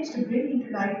he attempts to bring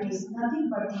into light is nothing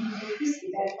but the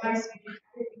hypocrisy that lies within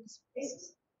academic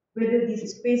spaces, whether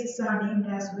these spaces are named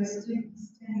as Western,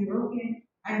 Eastern European,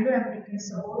 Anglo-American,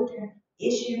 Subaltern,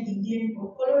 Asian, Indian,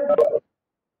 or colonial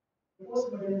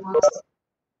postmodern Marxism.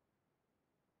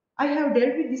 I have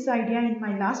dealt with this idea in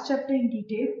my last chapter in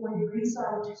detail, where it brings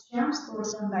out Shyam's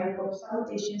thoughts on life of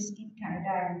South Asians in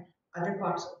Canada and other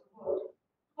parts of the world.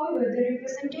 However, the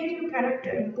representative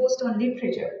character imposed on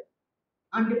literature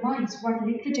undermines what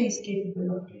literature is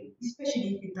capable of doing,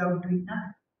 especially without doing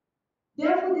nothing.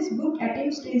 Therefore, this book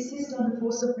attempts to insist on the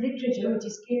force of literature, which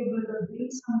is capable of doing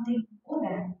something more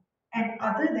than and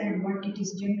other than what it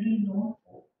is generally known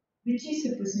for, which is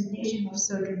a presentation of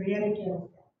certain reality out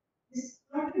there. This is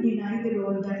not to deny the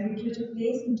role that literature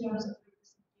plays in terms of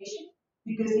representation,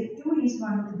 because it too is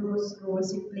one of those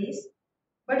roles it plays,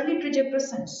 but literature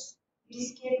presents. It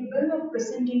is capable of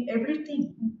presenting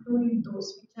everything, including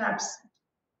those which are absent.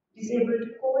 It is able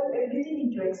to call everything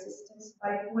into existence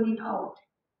by calling out.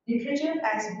 Literature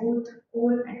as both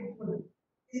call and pull.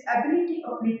 This ability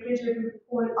of literature to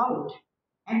call out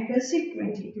and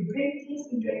consequently to bring things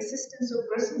into existence or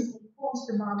presence informs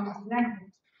the marvel of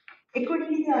language.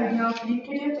 Accordingly, the idea of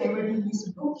literature favored in this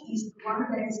book is the one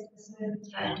that is concerned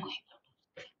with writing.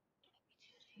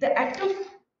 The act of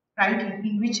writing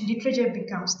in which literature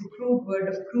becomes the crude word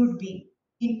of crude being.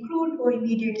 In crude or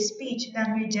immediate speech,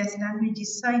 language as language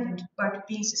is silent but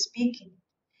beings speaking.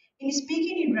 In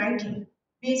speaking in writing,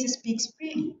 beings speaks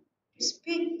freely. To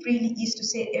speak freely is to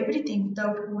say everything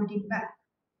without holding back.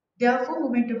 Therefore,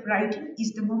 moment of writing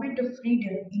is the moment of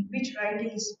freedom in which writer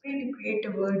is free to create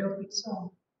a world of its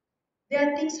own.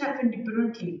 There things happen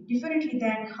differently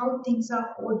than how things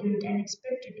are ordered and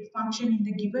expected to function in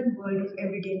the given world of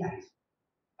everyday life.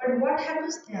 But what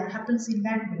happens there happens in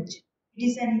language. It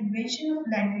is an invention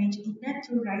of language in and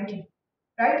through writing.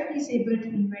 Writing is able to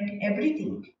invent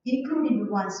everything, including the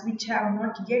ones which have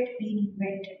not yet been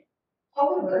invented.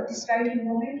 However, this writing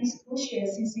moment is crucial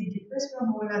since it differs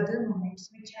from all other moments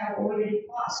which have already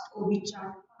passed or which are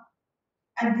to come.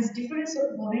 And this difference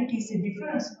of moment is a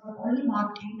difference not only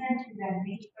marked in and through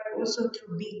language but also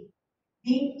through being.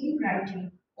 Being in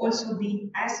writing, also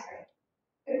being as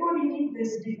writing. Accordingly,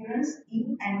 this difference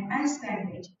in and as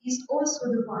language is also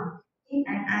the one in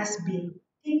and as being,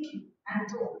 thinking, and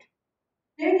thought.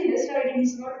 Nevertheless, writing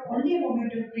is not only a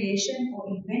moment of creation or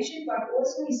invention but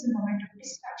also is a moment of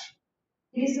destruction.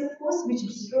 It is a force which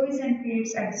destroys and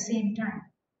creates at the same time.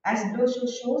 As Dosho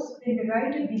shows, when the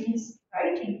writer begins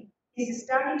writing, his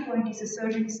starting point is a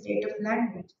certain state of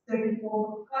language, certain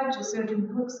form of culture, certain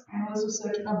books, and also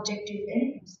certain objective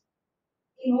elements.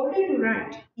 In order to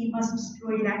write, he must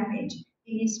destroy language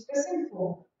in its present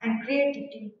form and create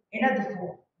it in another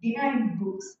form, denying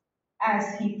books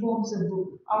as he forms a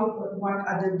book out of what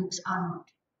other books are not.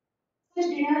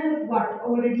 Such denial of what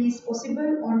already is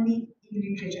possible only in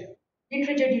literature.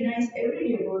 Literature denies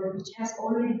everyday world which has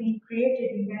already been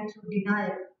created in man through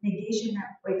denial, negation,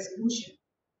 or exclusion.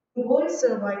 The world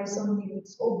survives on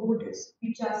limits or borders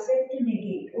which are set to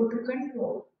negate or to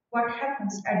control what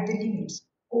happens at the limits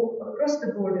or across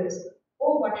the borders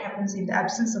or what happens in the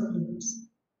absence of limits.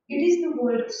 It is the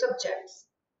world of subjects.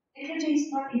 Literature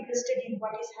is not interested in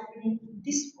what is happening in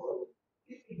this world.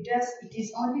 If it does, it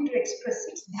is only to express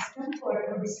its discomfort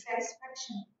or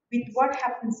dissatisfaction with what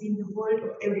happens in the world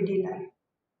of everyday life.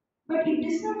 But it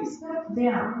does not stop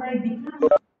there by becoming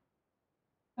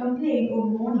complain or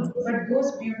mourning, but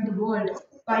goes beyond the world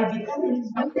by becoming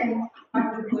more than what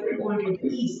the world already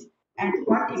is and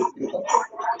what it offers.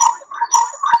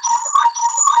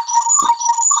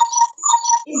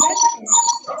 In that sense,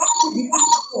 it offers a different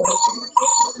world and is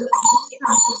capable of doing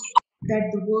something that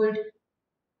the world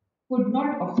could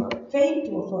not offer, failed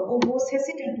to offer, or was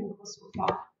hesitant to offer so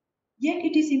far. Yet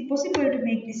it is impossible to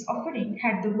make this offering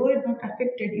had the world not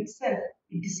affected itself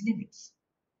with these limits.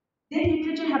 Then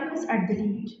literature happens at the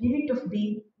limit of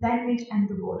being, language, and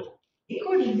the world.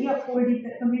 Accordingly, upholding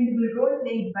the commendable role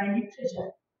played by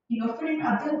literature in offering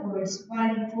other worlds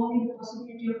while informing the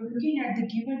possibility of looking at the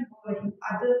given world in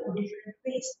other or different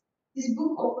ways. This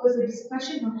book offers a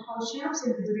discussion on how Shyam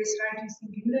Sendure's writing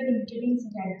singularly intervenes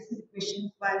in addressing the question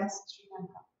of violence in Sri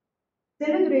Lanka.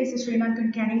 Senadure is a Sri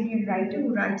Lankan Canadian writer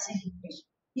who writes in English.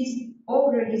 His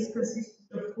oeuvre consists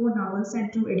of 4 novels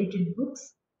and 2 edited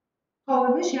books.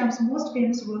 However, Shyam's most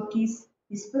famous work is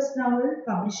his first novel,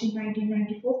 published in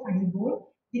 1994, Funny Boy.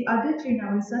 The other 3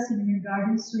 novels are Cinnamon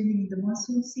Gardens, Swimming in the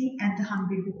Monsoon Sea, and The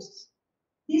Hungry Ghosts.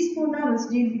 These 4 novels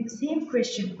deal with the same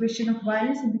question of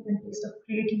violence in the context of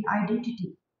creating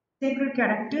identity. Central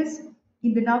characters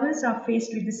in the novels are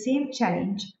faced with the same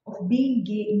challenge of being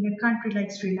gay in a country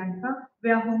like Sri Lanka,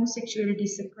 where homosexuality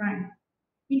is a crime.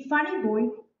 In Funny Boy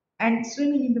and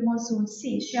Swimming in the Monsoon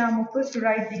Sea, Shyam offers to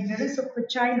write the ignorance of a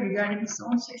child regarding his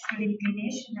own sexual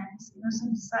inclination and his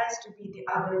innocent desires to be the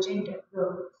other gender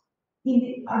girl. In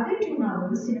the other 2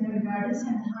 novels, Cinnamon Gardens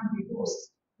and The Hungry Ghosts,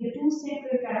 the two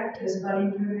central characters,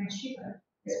 Balindra and Shiva,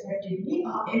 respectively,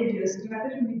 are elders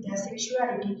grappling with their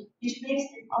sexuality, which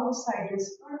makes them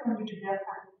outsiders not only to their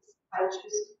families,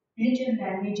 cultures, religion,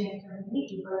 language, and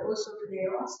community, but also to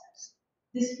their own selves.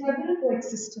 This struggle for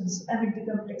existence amid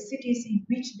the complexities in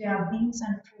which their beings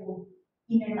unfold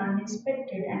in an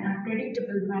unexpected and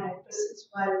unpredictable manner presents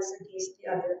violence against the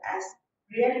other as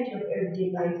reality of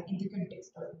everyday life in the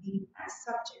context of being as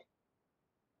subject.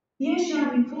 Here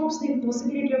Shyam informs the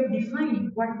impossibility of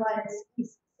defining what violence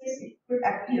is, says it could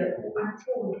appear or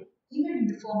unfold even in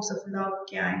the forms of love,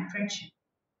 care, and friendship.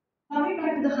 Coming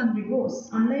back to The Hungry Ghost,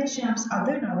 unlike Shyam's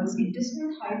other novels, it does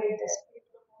not highlight the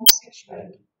aspect of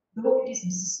homosexuality, though it is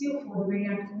decisive for the very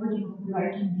unfolding of the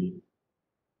writing being.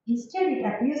 Instead, it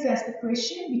appears as the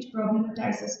question which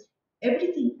problematizes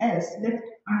everything else left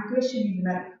unquestioned in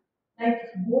life of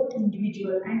both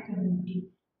individual and community.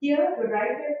 Here, the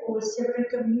writer calls several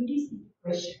communities into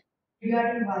question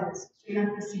regarding violence: Sri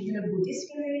Lanka's singular Buddhist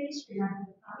community, Sri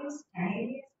Lankan Tamils,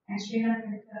 Canadians, and Sri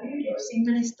Lankan community of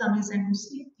Sinhalese, Tamils, and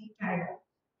Muslim Canada.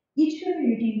 Each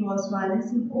community involves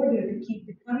violence in order to keep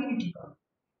the community going.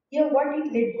 Here, what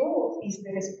it let go of is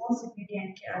the responsibility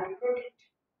and care to protect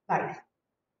life.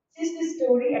 Since the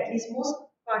story, at least most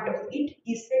part of it,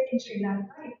 is set in Sri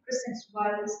Lanka, it presents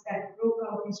violence that broke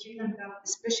out in Sri Lanka,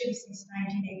 especially since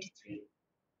 1983.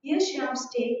 Here, Shyam's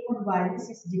take on violence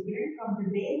is different from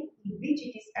the way in which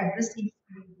it is addressed in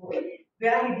Funny Boy,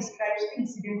 where he describes the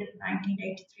incident of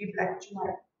 1983 Black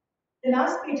July. The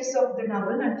last pages of the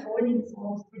novel unfold in the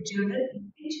form of a journal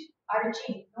in which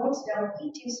Archie notes down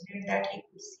each incident that he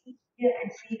could see, hear,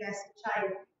 and feel as a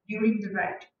child during the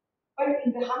ride. But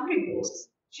in The Hungry Ghosts,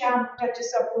 Shyam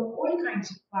touches upon all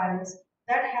kinds of violence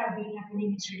that have been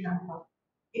happening in Sri Lanka.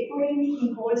 Accordingly,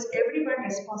 he holds everyone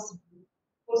responsible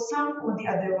for some or the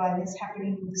other violence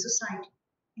happening in the society.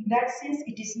 In that sense,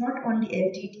 it is not only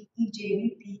LTTE,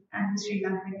 JVP, and the Sri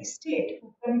Lankan state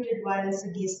who committed violence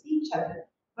against each other,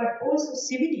 but also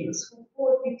civilians who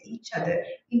fought with each other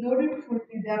in order to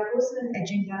fulfill their personal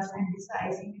agendas and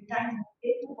desires in a time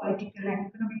of political and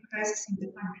economic crisis in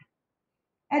the country.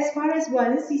 As far as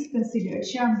violence is considered,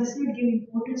 Shyam does not give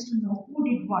importance to know who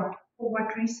did what, for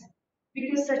what reason,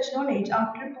 because such knowledge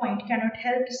after a point cannot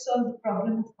help to solve the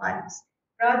problem of violence.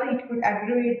 Rather, it could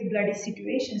aggravate the bloody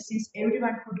situation since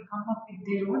everyone could come up with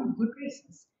their own good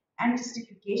reasons and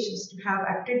justifications to have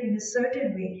acted in a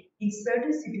certain way in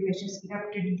certain situations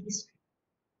erupted in history.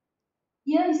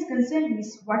 Here his concern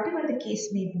is, whatever the case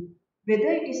may be,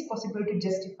 whether it is possible to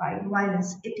justify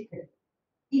violence ethically.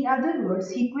 In other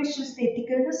words, he questions the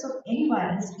ethicalness of any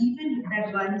violence, even if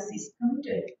that violence is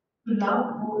committed to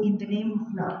love or in the name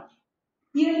of love.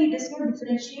 Here he does not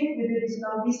differentiate whether his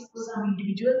love is for some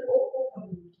individual or for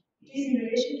community. It is in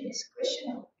relation to this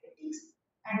question of ethics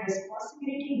and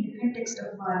responsibility in the context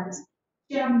of violence.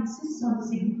 Shyam insists on the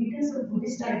significance of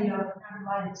Buddhist idea of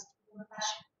non-violence through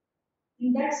compassion.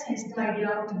 In that sense, the idea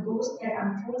of the ghost that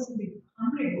unfolds in the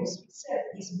hungry ghost itself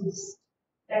is Buddhist,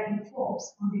 that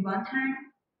informs, on the one hand,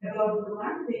 about the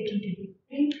one waiting to be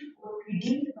freed or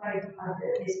redeemed by the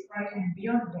other despite and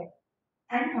beyond death,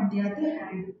 and on the other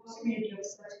hand, the possibility of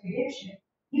such redemption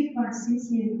if one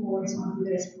sincerely holds on to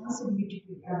the responsibility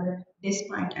to the other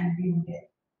despite and beyond death.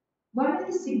 One of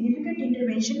the significant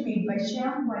interventions made by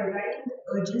Shyam while writing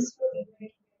the urgency for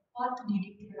inventing a path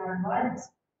leading to non-violence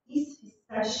is his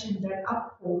suggestion that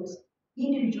upholds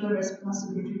individual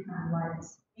responsibility to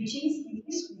non-violence, which is, in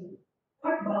his view,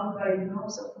 not bound by the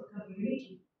norms of a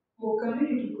community, for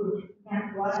community could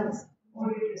ban violence in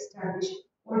order to establish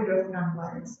order of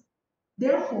non-violence.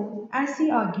 Therefore, as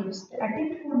he argues, the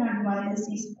attempt for non-violence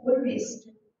is always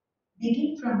to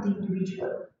begin from the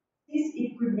individual, since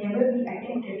it could never be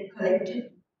attempted collectively,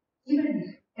 even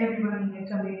if everyone in a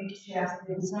community shares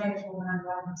the desire for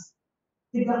non-violence.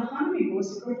 The Hungry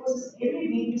Ghost proposes every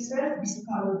being to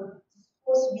self-discover the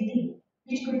force within,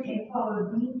 which could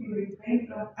empower being to refrain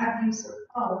from abuse of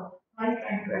power while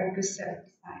trying to address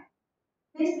self-design.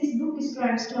 Hence, this book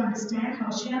strives to understand how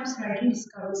Shyam's writing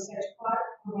discovers such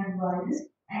powerful and violence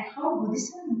and how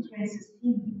Buddhism influences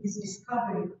him in this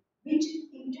discovery, which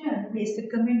in turn plays a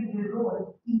commendable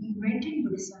role in inventing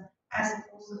Buddhism as a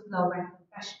force of love and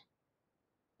compassion.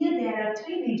 Here there are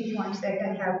three major points that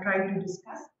I have tried to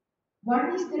discuss.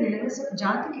 One is the relevance of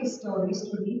Jataka stories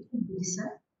to read in Buddhism.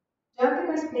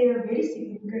 Jatakas play a very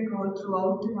significant role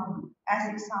throughout the novel. As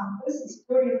examples, the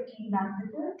story of King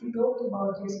Nandaka to talk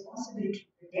about the responsibility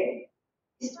of the dead,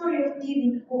 the story of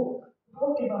thieving hope to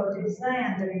talk about the desire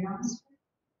and the renouncement,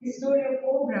 the story of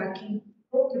Cobra King to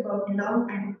talk about love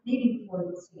and pleading for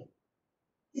its sake,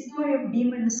 the story of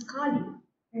Demon Skali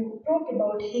to talk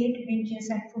about hate, vengeance,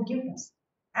 and forgiveness,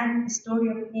 and the story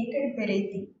of Naked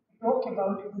Perethi to talk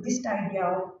about the Buddhist idea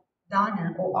of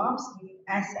dana or alms giving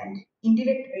as an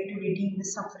indirect way to redeem the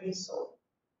suffering soul.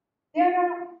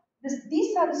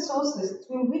 These are the sources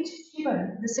through which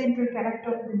Shivan, the central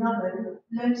character of the novel,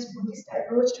 learns Buddhist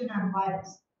approach to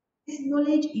non-violence. This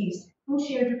knowledge is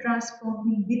crucial to transform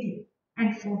him within,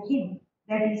 and for him,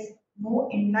 that is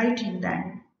more enlightening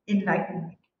than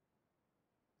enlightenment.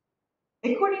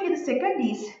 Accordingly, the second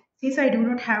is, since I do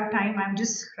not have time, I'm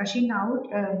just rushing out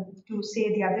to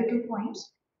say the other 2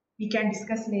 points. We can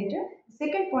discuss later. The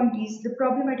second point is the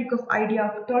problematic of idea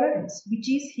of tolerance, which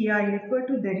is here I refer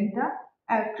to Derrida,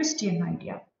 a Christian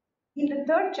idea. In the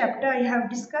third chapter, I have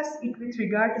discussed it with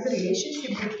regard to the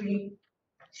relationship between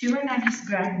Shivan and his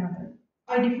grandmother.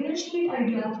 I differentiate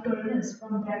idea of tolerance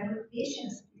from that of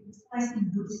patience emphasized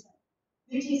in Buddhism,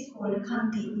 which is called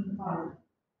Khanti in Pali.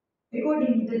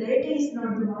 Accordingly, the latter is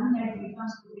not the one that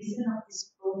becomes the reason of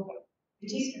this program,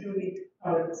 which is to do with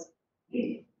tolerance.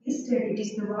 Instead, it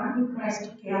is the one who tries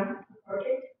to care, to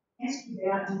protect, hence to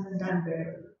bear even the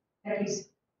unbearable. That is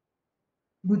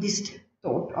Buddhist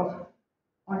thought of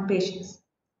on patience.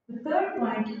 The third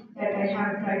point that I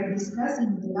have tried to discuss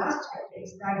in the last chapter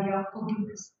is the idea of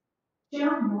forgiveness.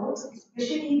 Shyam works,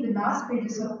 especially in the last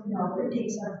pages of the novel,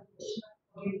 takes up the question of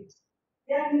forgiveness.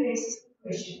 There he raises the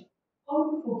question, how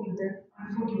to forgive the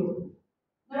unforgivable.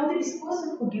 Now the discourse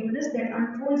of forgiveness that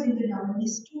unfolds in the novel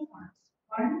is two parts.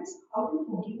 One is how to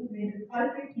forgive when the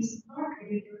culprit is not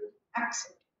ready to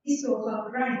accept his or her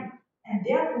crime and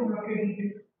therefore not ready to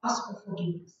ask for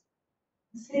forgiveness.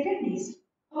 The second is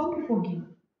how to forgive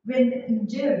when the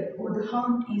injured or the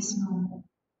harmed is no more.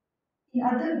 In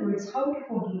other words, how to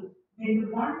forgive when the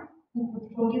one who could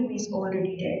forgive is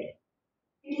already dead.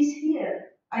 It is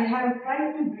here I have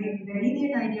tried to bring the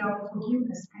Indian idea of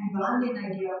forgiveness and Gandhian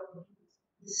idea of forgiveness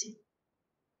to the sea.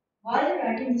 While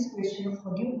writing this question of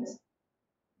forgiveness,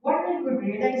 what I could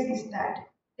realize is that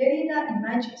Derrida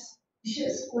imagines,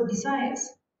 wishes, or desires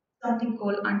something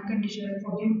called unconditional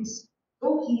forgiveness,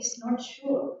 though he is not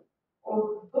sure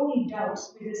or though he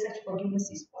doubts whether such forgiveness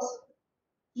is possible.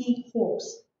 He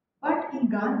hopes. But in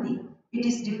Gandhi, it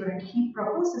is different. He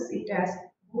proposes it as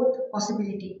both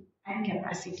possibility and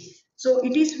capacity. So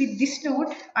it is with this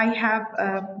note I have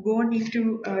gone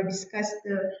into discuss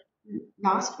the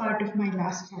last part of my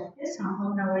last chapter.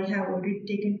 Somehow now I have already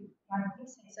taken 1 minute,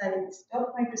 since I will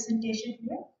stop my presentation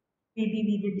here. Maybe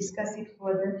we will discuss it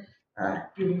further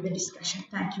during the discussion.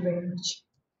 Thank you very much.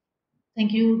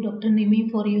 Thank you, Dr.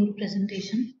 Nimmi, for your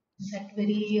presentation. In fact,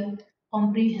 very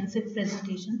comprehensive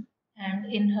presentation. And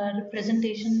in her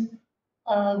presentation,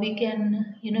 we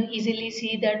can, easily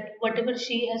see that whatever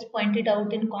she has pointed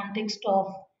out in context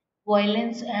of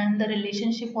violence and the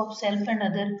relationship of self and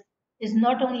other is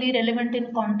not only relevant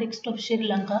in context of Sri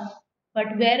Lanka,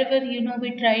 but wherever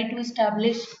we try to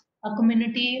establish a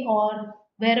community, or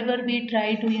wherever we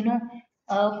try to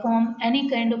form any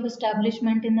kind of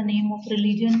establishment in the name of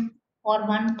religion or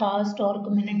one caste or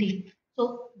community,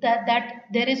 so that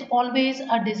there is always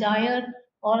a desire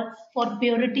or for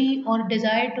purity or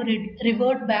desire to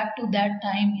revert back to that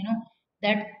time,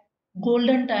 that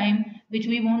golden time which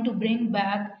we want to bring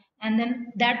back, and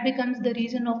then that becomes the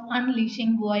reason of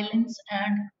unleashing violence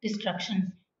and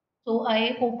destruction. So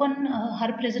I open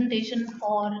her presentation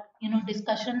for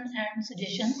discussion and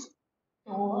suggestions.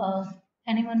 So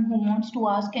anyone who wants to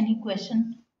ask any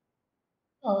question,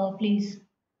 please.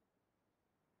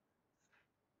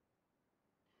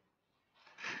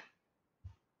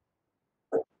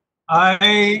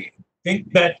 I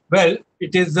think that, well,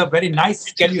 it is a very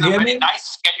nice. Can you hear me?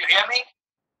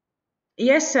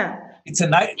 Yes, sir. It's a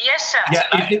nice. Yes, sir. Yeah,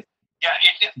 it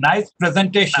is nice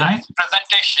presentation.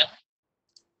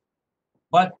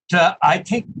 But I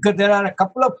think there are a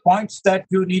couple of points that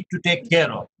you need to take care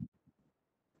of.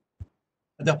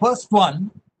 The first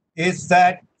one is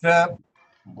that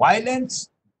violence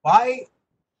by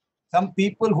some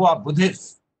people who are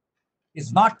Buddhists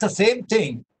is not the same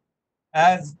thing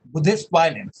as Buddhist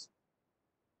violence.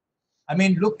 I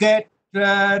mean, look at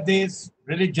this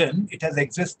religion. It has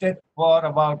existed for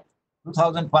about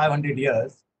 2,500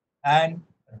 years. And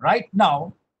right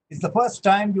now is the first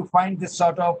time you find this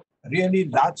sort of really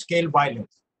large-scale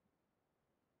violence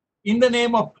in the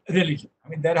name of religion. I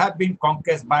mean, there have been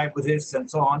conquests by Buddhists and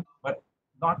so on, but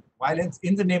not violence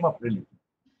in the name of religion.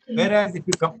 Whereas if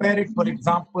you compare it, for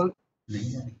example,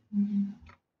 can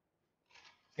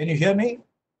you hear me?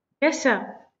 Yes,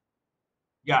 sir.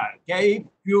 Yeah, if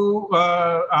you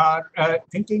are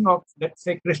thinking of, let's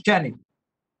say, Christianity.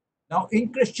 Now,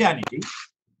 in Christianity,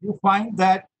 you find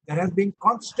that there have been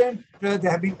constant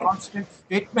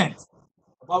statements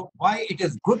about why it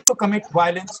is good to commit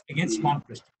violence against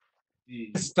non-Christians.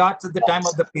 It starts at the time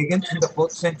of the pagans in the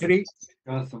 4th century,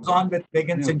 goes on with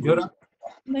pagans in Europe,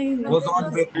 goes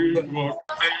on with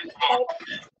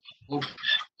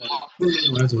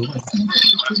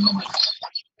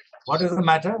what is the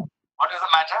matter?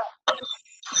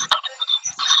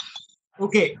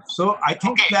 Okay, so I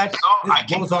think that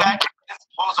this goes on.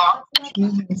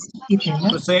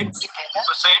 Proceeds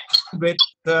with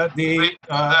the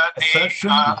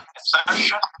assertion,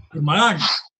 demand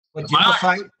for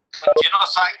genocide.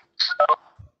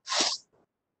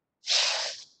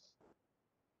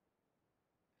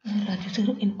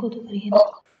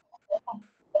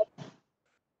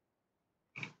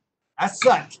 As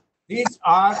such, these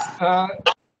are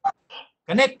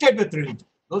connected with religion.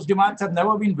 Those demands have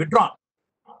never been withdrawn.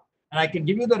 And I can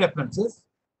give you the references.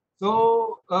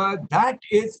 So that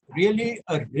is really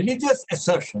a religious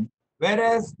assertion,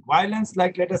 whereas violence,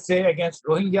 like let us say against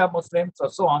Rohingya Muslims or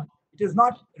so on, it is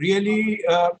not really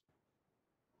a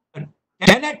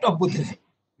tenet of Buddhism.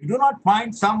 You do not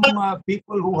find some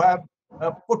people who have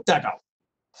put that out.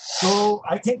 So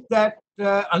I think that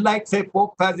unlike, say,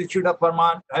 Pope has issued a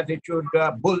Farman, has issued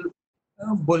a bull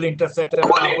intercession,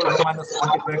 bull Romanus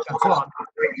pontifex, and so on,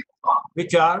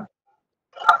 which are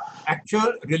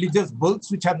actual religious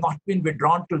bulls which have not been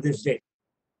withdrawn to this day.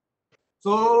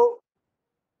 So,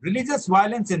 religious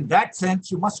violence in that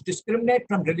sense, you must discriminate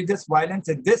from religious violence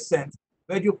in this sense,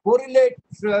 where you correlate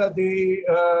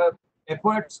the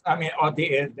efforts, I mean, or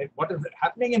what is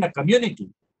happening in a community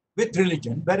with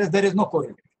religion, whereas there is no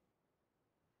correlation.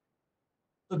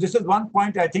 So this is one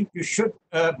point I think you should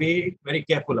be very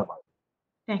careful about.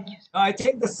 Thank you. I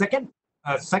think the second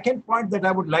point that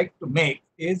I would like to make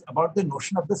is about the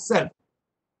notion of the self.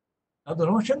 Now, the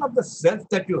notion of the self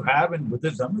that you have in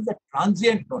Buddhism is a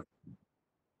transient notion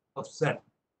of self.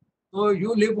 So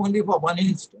you live only for one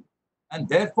instant, and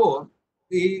therefore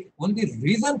the only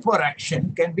reason for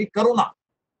action can be karuna,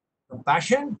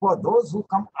 compassion for those who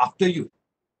come after you,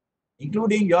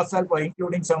 including yourself or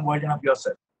including some version of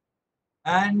yourself.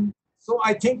 And so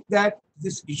I think that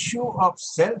this issue of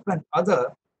self and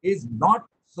other is not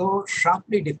so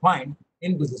sharply defined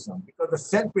in Buddhism, because the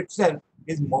self itself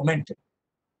is momentary.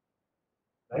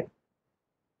 Right?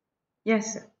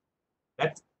 Yes, sir.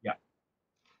 That's, yeah.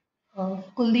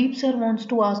 Kuldeep sir wants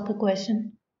to ask a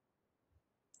question.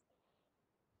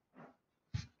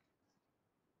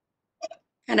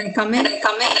 Can I come in?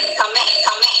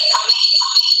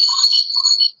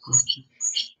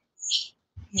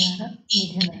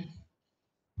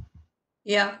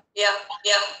 Yeah, Yeah.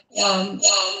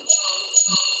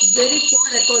 Very poor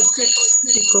acoustics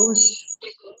because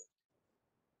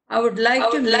I would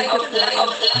like to make a point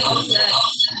that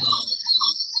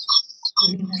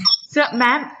So,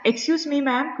 ma'am, excuse me,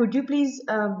 ma'am, could you please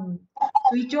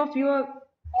switch off your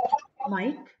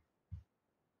mic?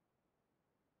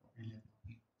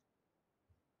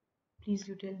 Please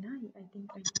do tell now. I think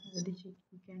I don't know whether you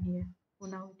can hear. For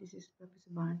now, this is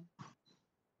Professor Barn.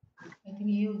 I think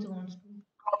he also wants to.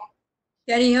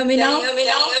 can you hear me now?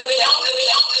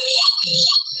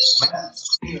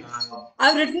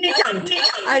 I've written it out.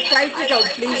 I typed it out,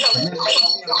 please.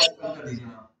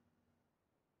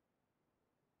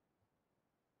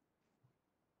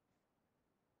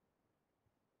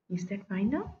 Is that fine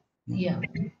now? Yeah.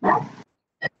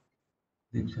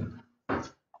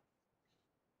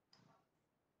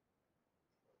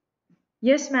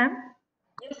 Yes, ma'am.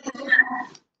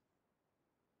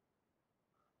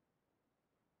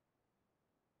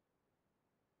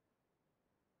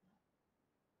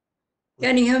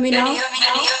 Can you hear me now? And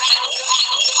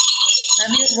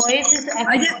your voice is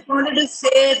I just wanted to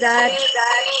say that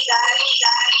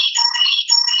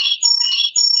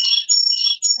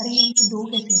अरे इनके दो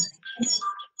कैसे आ रहे हैं?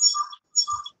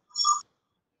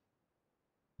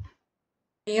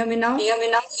 Can you hear me now?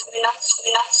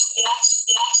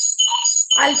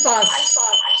 I'll pass.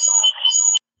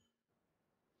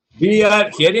 We are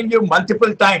hearing you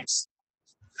multiple times.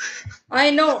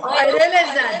 I know. I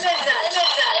realize that.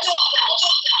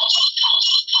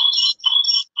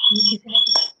 ये किसी ने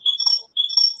कुछ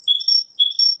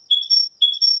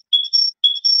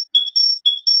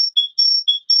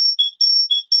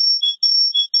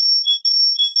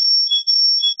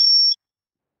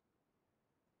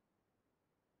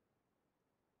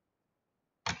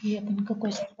ये अपन का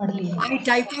क्वेश्चन पढ़ लिया. I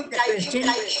typed out the question.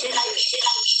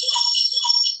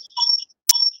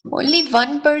 Only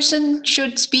one person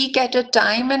should speak at a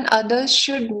time and others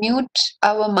should mute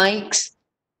our mics.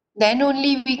 Then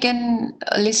only we can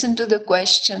listen to the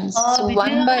questions. So Vijaya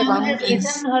one by ma'am one, has please.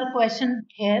 written her question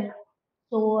here,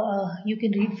 so you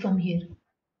can read from here.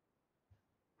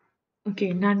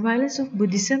 Okay, non-violence of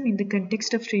Buddhism in the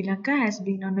context of Sri Lanka has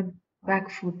been on a back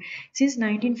foot. Since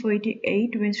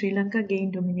 1948, when Sri Lanka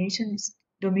gained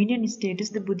dominion status,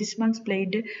 the Buddhist monks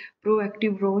played a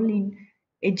proactive role in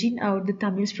edging out the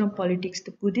Tamils from politics.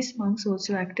 The Buddhist monks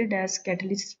also acted as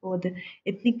catalysts for the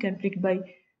ethnic conflict by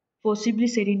forcibly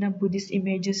setting up Buddhist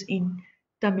images in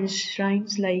Tamil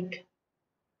shrines like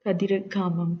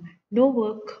Kadirkamam. No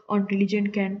work on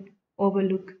religion can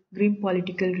overlook grim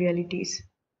political realities.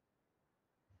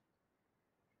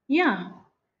 Yeah,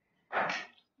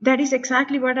 that is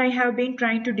exactly what I have been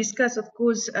trying to discuss. Of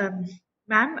course,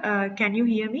 ma'am, can you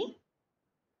hear me?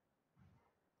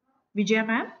 Vijaya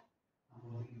ma'am?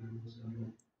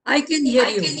 I can hear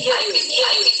you.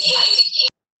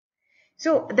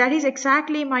 So that is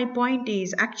exactly my point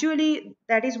is. Actually,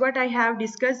 that is what I have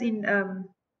discussed in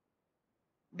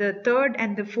the third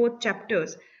and the fourth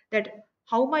chapters. That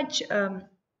how much,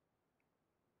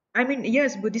 I mean,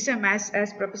 yes, Buddhism, as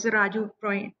Professor Raju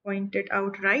pointed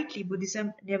out rightly,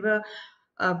 Buddhism never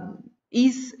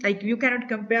is like you cannot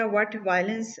compare what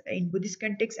violence in Buddhist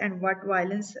context and what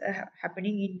violence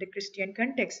happening in the Christian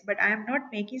context. But I am not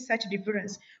making such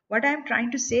difference. What I am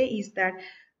trying to say is that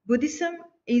Buddhism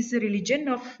is a religion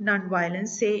of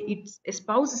non-violence. Say it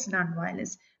espouses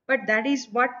non-violence, but that is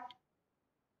what,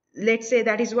 let's say,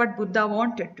 that is what Buddha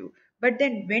wanted to. But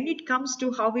then when it comes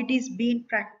to how it is being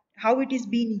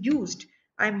used,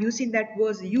 I am using that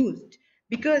word used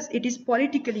because it is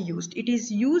politically used. It is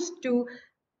used to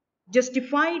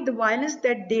justify the violence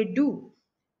that they do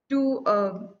to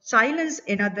silence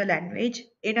another language,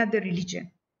 another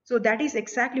religion. So that is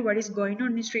exactly what is going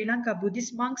on in Sri Lanka.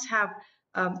 Buddhist monks have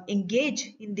engaged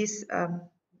in this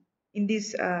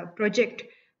project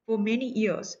for many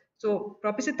years. So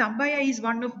Professor Tambaya is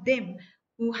one of them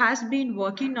who has been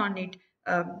working on it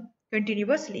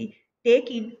continuously,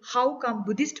 taking how come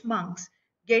Buddhist monks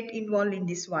get involved in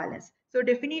this violence. So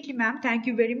definitely, ma'am, thank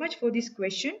you very much for this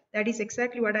question. That is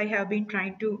exactly what I have been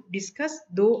trying to discuss,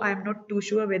 though I am not too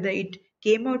sure whether it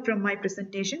came out from my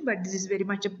presentation, but this is very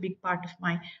much a big part of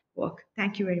my work.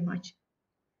 Thank you very much.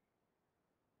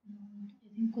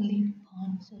 I think colleague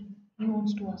answer. He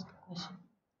wants to ask a question.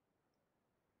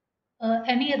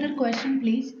 Any other question,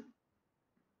 please?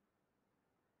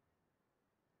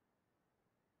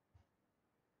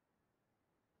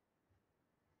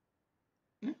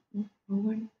 No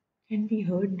one can be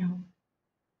heard now.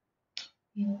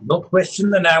 Yeah. No question,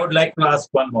 then I would like to ask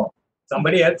one more.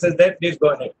 Somebody else is there, please go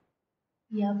ahead.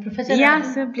 Yeah, Professor.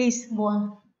 Yeah, sir, please. Go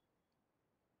on.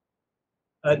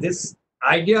 This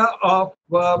idea of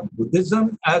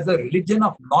Buddhism as a religion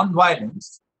of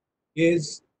non-violence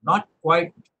is not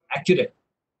quite accurate.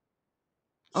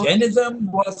 Okay. Jainism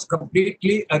was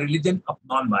completely a religion of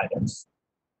non-violence,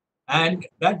 and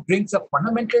that brings a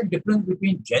fundamental difference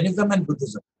between Jainism and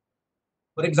Buddhism.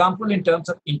 For example, in terms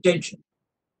of intention.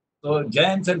 So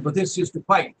Jains and Buddhists used to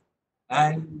fight,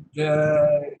 and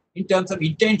in terms of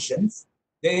intentions,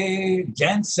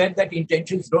 Jains said that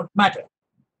intentions don't matter,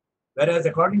 whereas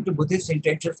according to Buddhists,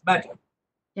 intentions matter.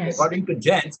 Yes. According to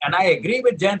Jains, and I agree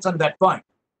with Jains on that point,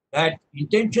 that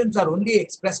intentions are only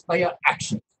expressed by your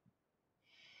actions.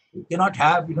 You cannot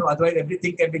have, otherwise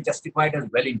everything can be justified as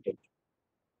well-intentioned.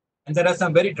 And there are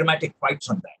some very dramatic fights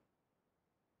on that.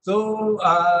 So,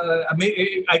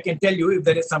 I can tell you if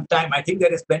there is some time, I think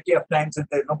there is plenty of time since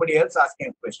there's nobody else asking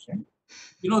a question.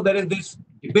 There is this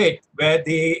debate where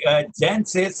the Jain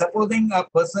says, supposing a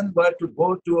person were to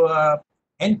go to a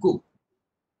hen coop,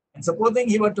 and supposing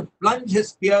he were to plunge his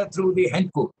spear through the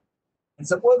hen coop, and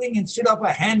supposing instead of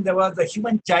a hen, there was a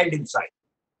human child inside,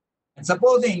 and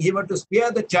supposing he were to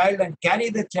spear the child and carry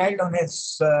the child on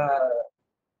his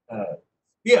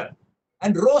spear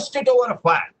and roast it over a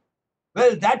fire,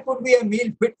 well, that would be a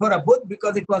meal fit for a Buddha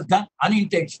because it was done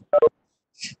unintentionally.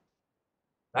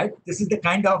 Right? This is the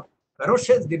kind of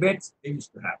ferocious debates they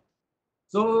used to have.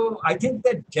 So I think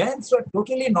that Jains were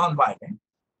totally non-violent,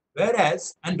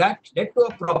 whereas, and that led to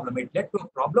a problem. It led to a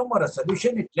problem or a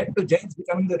solution. It led to Jains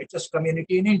becoming the richest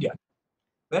community in India,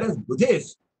 whereas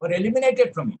Buddhists were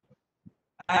eliminated from India.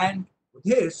 And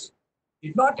Buddhists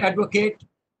did not advocate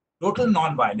total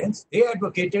non-violence. They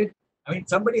advocated,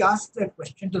 somebody asked a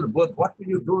question to the Buddha, what will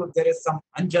you do if there is some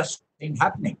unjust thing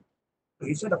happening? So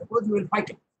he said, of course, you will fight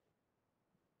it.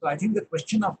 So I think the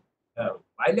question of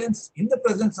violence in the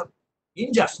presence of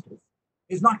injustice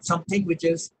is not something which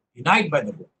is denied by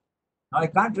the Buddha. Now, I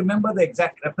can't remember the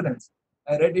exact reference.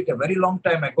 I read it a very long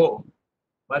time ago.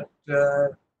 But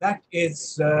that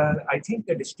is, I think,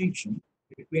 the distinction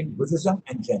between Buddhism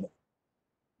and Jainism,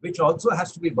 which also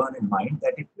has to be borne in mind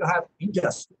that if you have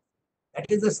injustice, that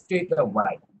is a state of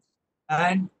violence.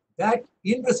 And that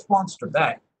in response to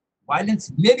that,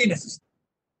 violence may be necessary.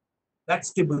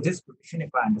 That's the Buddhist position, if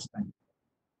I understand it.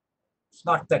 It's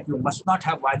not that you must not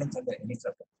have violence under any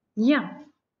circumstance. Yeah.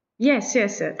 Yes,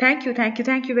 sir. Thank you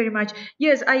very much.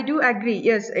 Yes, I do agree.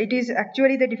 Yes, it is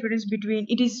actually the difference between,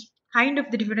 it is kind of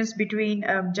the difference between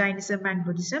Jainism and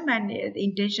Buddhism, and the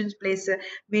intentions plays a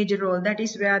major role. That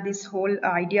is where this whole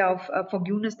idea of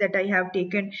forgiveness that I have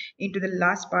taken into the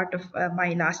last part of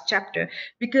my last chapter,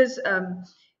 because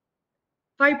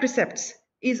 5 precepts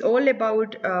is all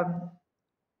about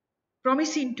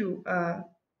promising to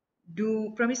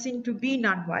be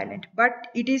non-violent, but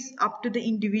it is up to the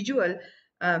individual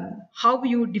how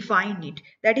you define it.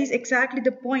 That is exactly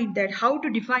the point, that how to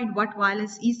define what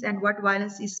violence is and what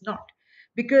violence is not,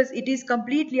 because it is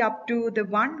completely up to the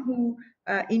one who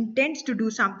intends to do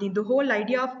something. The whole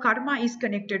idea of karma is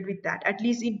connected with that. At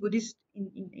least in Buddhist,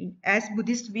 as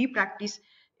Buddhists, we practice,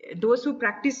 those who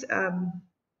practice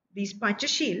these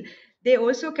Panchashil, they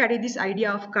also carry this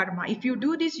idea of karma. If you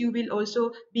do this, you will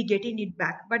also be getting it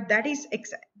back. But that is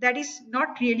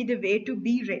not really the way to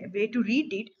way to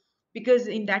read it, because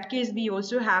in that case we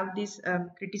also have this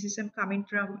criticism coming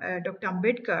from Dr.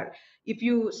 Ambedkar. If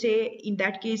you say in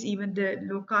that case even the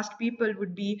low caste people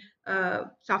would be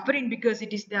suffering because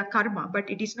it is their karma, but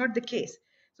it is not the case.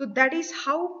 So that is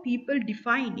how people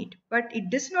define it, but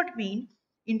it does not mean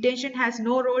intention has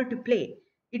no role to play.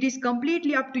 It is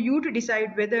completely up to you to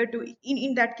decide whether to,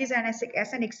 in that case, and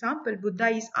as an example, Buddha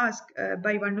is asked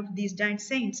by one of these giant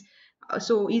saints,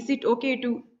 so is it okay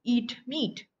to eat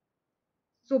meat?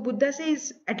 So Buddha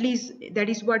says, at least that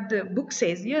is what the book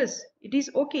says, yes, it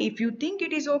is okay. If you think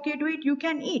it is okay to eat, you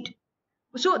can eat.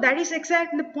 So that is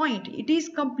exactly the point. It is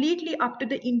completely up to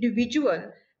the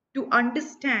individual to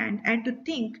understand and to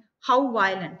think how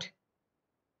violent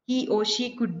he or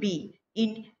she could be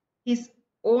in his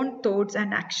own thoughts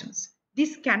and actions.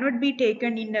 This cannot be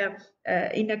taken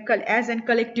as a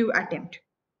collective attempt.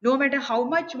 No matter how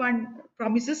much one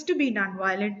promises to be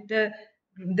non-violent, the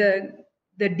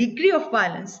the degree of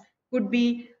violence could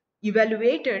be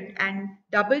evaluated and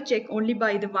double checked only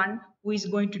by the one who is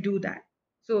going to do that.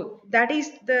 So that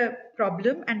is the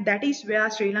problem, and that is where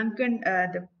Sri Lankan,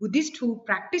 the Buddhists who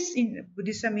practice in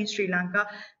Buddhism in Sri Lanka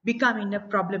become in a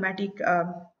problematic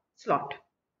slot.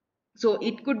 So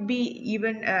it could be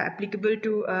even applicable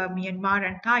to Myanmar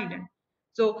and Thailand.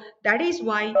 So that is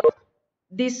why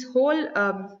this whole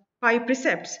 5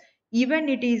 precepts, even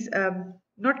it is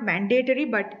not mandatory,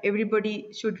 but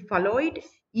everybody should follow it.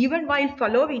 Even while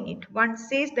following it, one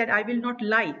says that I will not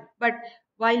lie, but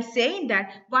while saying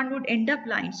that, one would end up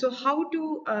lying. So how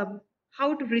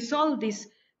to resolve this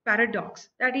paradox?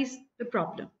 That is the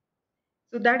problem.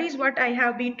 So that is what I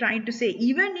have been trying to say.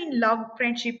 Even in love,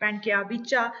 friendship, and care,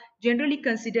 which are generally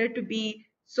considered to be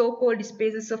so-called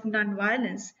spaces of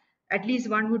non-violence, at least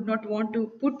one would not want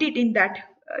to put it in that,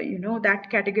 that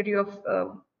category of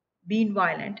being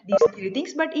violent, these three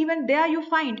things. But even there you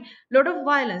find a lot of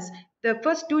violence. The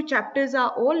first 2 chapters are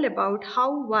all about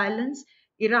how violence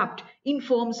erupt in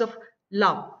forms of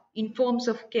love, in forms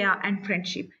of care and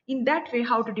friendship. In that way,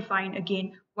 how to define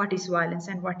again what is violence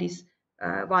and what is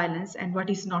violence and what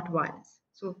is not violence.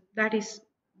 So that is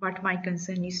what my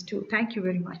concern is too. Thank you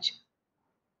very much.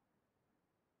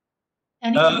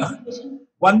 Any question?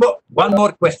 One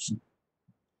more question.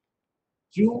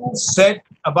 You said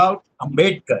about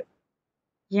Ambedkar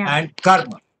and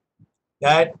karma,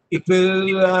 that it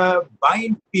will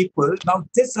bind people. Now,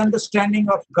 this understanding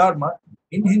of karma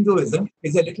in Hinduism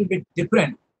is a little bit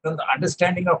different from the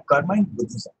understanding of karma in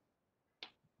Buddhism,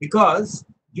 because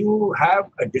you have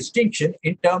a distinction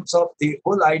in terms of the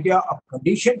whole idea of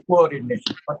conditioned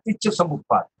coordination, paticca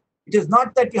samuppada. It is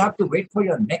not that you have to wait for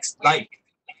your next life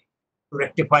to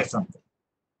rectify something.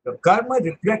 Your karma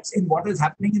reflects in what is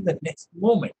happening in the next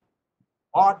moment,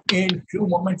 or in few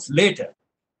moments later,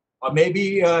 or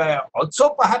maybe also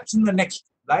perhaps in the next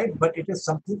life, but it is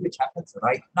something which happens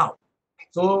right now.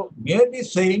 So merely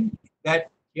saying that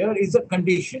here is a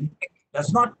condition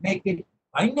does not make it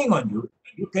binding on you.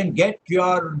 You can get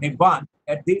your Nibbana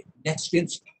at the next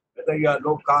instant, whether you are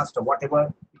low caste or whatever,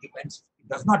 it depends. It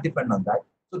does not depend on that.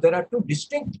 So there are 2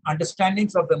 distinct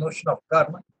understandings of the notion of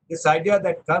karma. This idea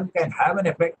that karma can have an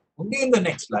effect only in the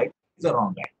next life is a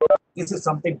wrong idea. This is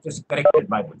something which is corrected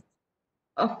by Buddhism.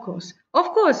 Of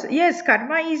course, yes.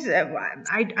 Karma is.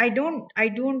 I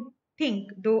don't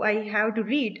think, though I have to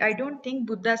read. I don't think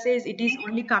Buddha says it is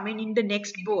only coming in the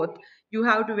next birth. You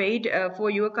have to wait for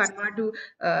your karma to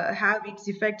have its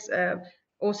effects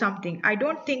or something. I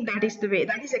don't think that is the way.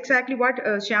 That is exactly what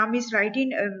Shyam is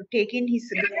writing, taking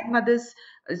his grandmother's,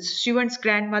 Shivan's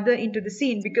grandmother into the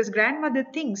scene, because grandmother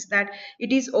thinks that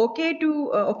it is okay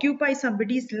to occupy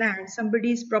somebody's land,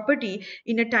 somebody's property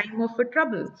in a time of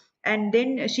trouble. And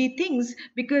then she thinks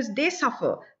because they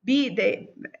suffer, be they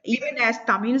even as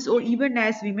Tamils or even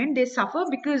as women, they suffer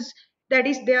because that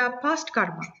is their past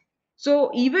karma.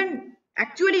 So even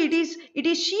actually it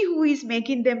is she who is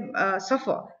making them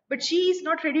suffer, but she is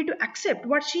not ready to accept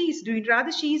what she is doing.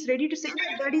 Rather, she is ready to say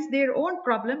that is their own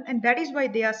problem and that is why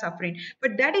they are suffering.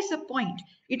 But that is the point.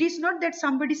 It is not that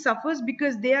somebody suffers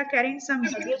because they are carrying some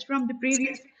baggage from the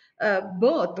previous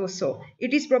birth or so.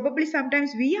 It is probably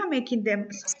sometimes we are making them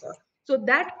suffer. So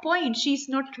that point she is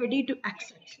not ready to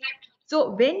accept.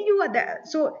 So when you are there,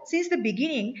 so since the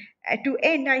beginning to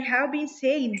end, I have been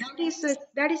saying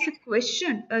that is a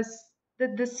question.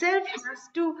 The self has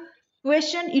to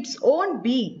question its own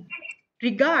being,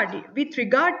 with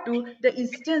regard to the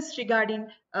instance regarding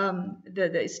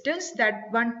the instance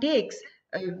that one takes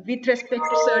with respect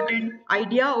to certain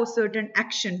idea or certain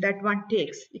action that one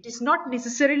takes. It is not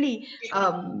necessarily,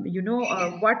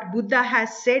 what Buddha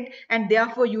has said and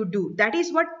therefore you do. That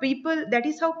is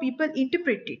how people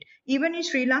interpret it. Even in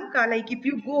Sri Lanka, like if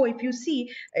you see,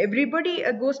 everybody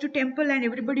goes to temple and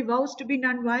everybody vows to be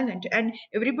non-violent, and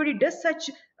everybody does such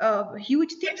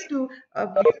huge things to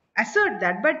assert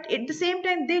that, but at the same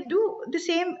time they do the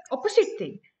same opposite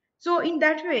thing. So in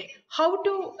that way, how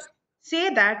to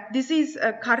say that this is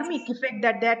a karmic effect,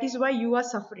 that is why you are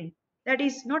suffering? That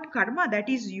is not karma, that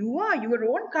is you are your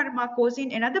own karma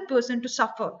causing another person to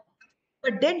suffer,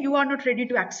 but then you are not ready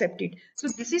to accept it. So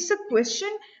this is a question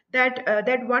that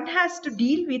one has to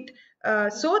deal with,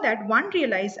 so that one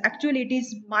realize actually it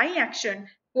is my action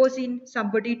causing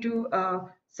somebody to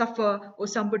suffer or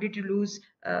somebody to lose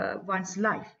one's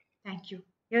life. Thank you.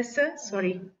 Yes, sir.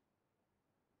 Sorry.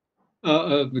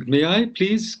 May I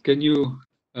please? Can you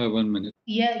 1 minute?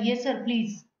 Yes, sir,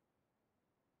 please.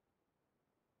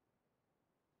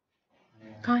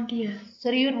 Can't hear.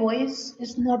 Sir, your voice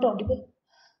is not audible.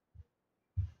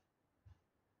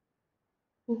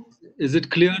 Is it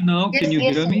clear now? Can you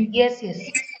Yes, hear sir. me? Yes.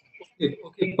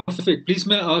 Okay, perfect. Please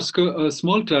may I ask a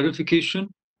small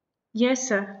clarification? Yes,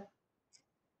 sir.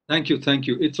 Thank you.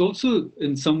 It's also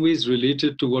in some ways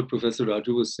related to what Professor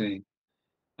Raju was saying.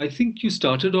 I think you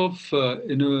started off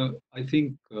in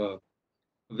a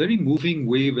very moving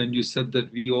way when you said that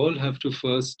we all have to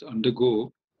first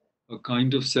undergo a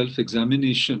kind of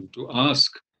self-examination to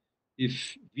ask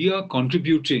if we are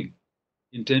contributing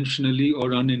intentionally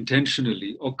or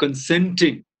unintentionally or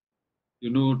consenting,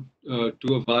 to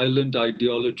a violent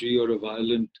ideology or a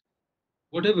violent,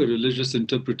 whatever religious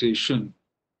interpretation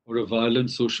or a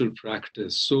violent social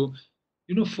practice. So,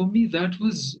 for me, that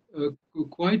was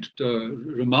quite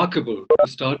remarkable to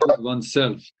start with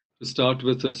oneself, to start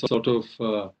with a sort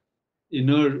of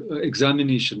inner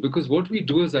examination. Because what we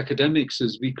do as academics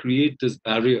is we create this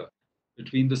barrier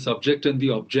between the subject and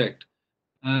the object.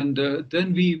 And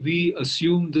then we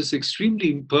assume this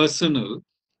extremely impersonal,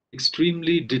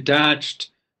 extremely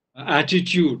detached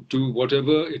attitude to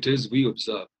whatever it is we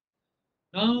observe.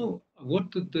 Now,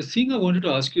 what the thing I wanted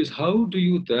to ask you is how do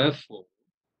you therefore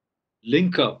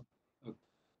link up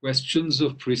questions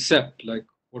of precept, like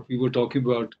what we were talking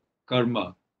about,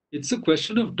 karma? It's a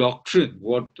question of doctrine,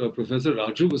 what Professor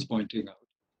Raju was pointing out,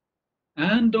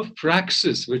 and of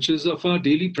praxis, which is of our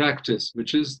daily practice,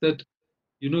 which is that,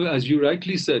 as you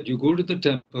rightly said, you go to the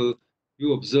temple,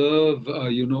 you observe,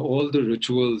 all the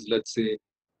rituals, let's say,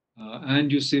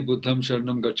 and you say, Buddham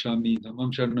Sharanam Gacchami,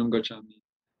 Dhammam Sharanam Gacchami,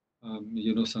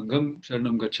 Sangham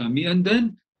Sharanam Gacchami, and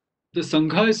then the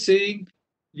Sangha is saying,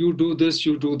 you do this,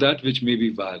 you do that, which may be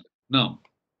violent. Now,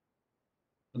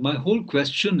 my whole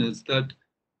question is that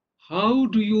how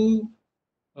do you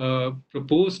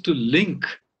propose to link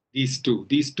these two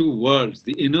worlds,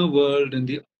 the inner world and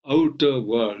the outer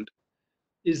world?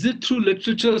 Is it through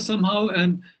literature somehow?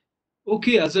 And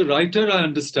okay, as a writer, I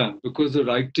understand because the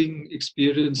writing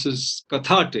experience is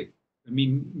cathartic. I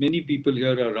mean, many people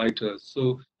here are writers.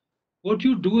 So what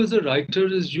you do as a writer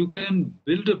is you can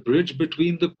build a bridge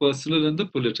between the personal and the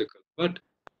political. But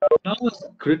now as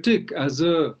a critic, as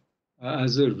a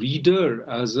reader,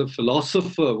 as a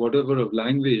philosopher, whatever of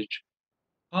language,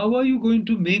 how are you going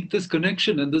to make this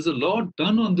connection? And there's a lot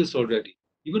done on this already.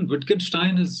 Even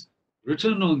Wittgenstein has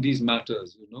written on these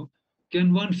matters.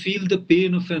 Can one feel the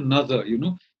pain of another?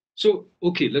 So,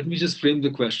 okay, let me just frame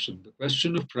the question. The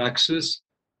question of praxis,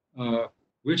 uh,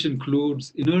 which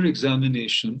includes inner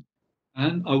examination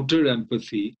and outer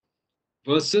empathy,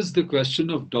 versus the question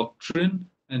of doctrine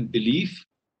and belief,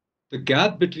 the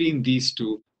gap between these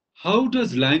two. How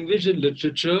does language and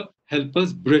literature help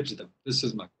us bridge them? This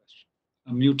is my question.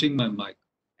 I'm muting my mic.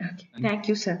 Okay. Thank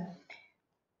you, sir.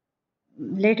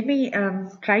 Let me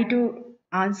try to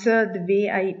answer the way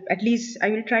I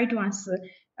will try to answer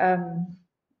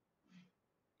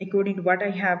according to what I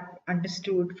have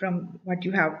understood from what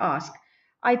you have asked.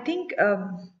 I think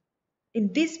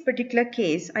in this particular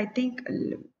case, I think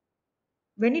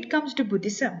when it comes to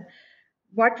Buddhism,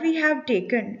 what we have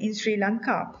taken in Sri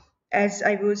Lanka, as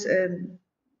I was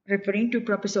referring to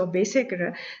Professor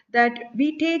Besekara, that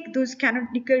we take those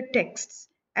canonical texts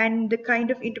and the kind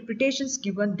of interpretations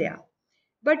given there,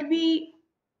 but we,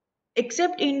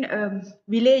 except in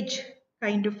village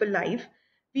kind of a life,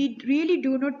 we really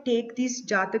do not take these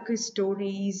Jataka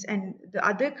stories and the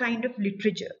other kind of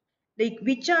literature, like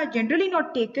which are generally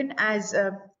not taken as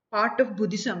a part of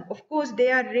Buddhism. Of course,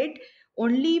 they are read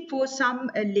only for some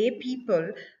lay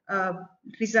people uh,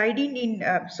 living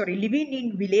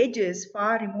in villages,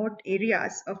 far remote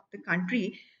areas of the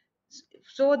country.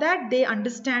 so that they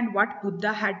understand what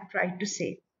Buddha had tried to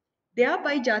say.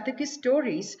 Thereby, Jataka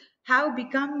stories have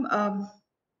become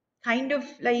kind of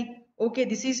like, okay,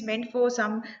 this is meant for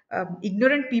some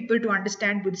ignorant people to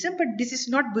understand Buddhism, but this is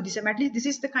not Buddhism. At least this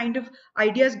is the kind of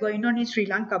ideas going on in Sri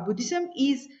Lanka. Buddhism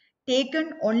is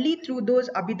taken only through those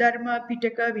Abhidharma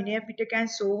Pitaka, Vinaya Pitaka, and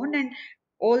so on, and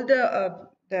all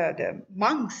the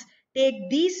monks take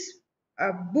these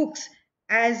books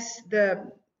as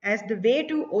the way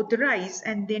to authorize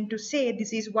and then to say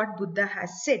this is what Buddha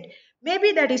has said.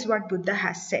 Maybe that is what Buddha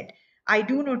has said. I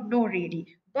do not know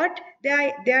really, but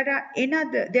there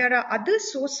are other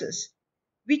sources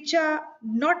which are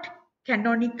not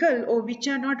canonical or which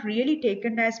are not really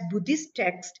taken as Buddhist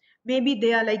text. Maybe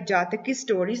they are like Jataki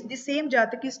stories. The same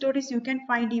Jataki stories you can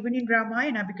find even in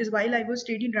Ramayana, because while I was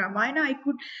reading Ramayana, I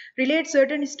could relate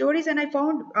certain stories and I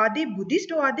found, are they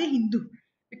Buddhist or are they Hindu?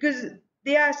 Because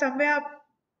they are somewhere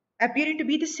appearing to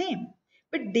be the same.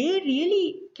 But they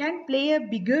really can play a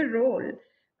bigger role,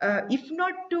 if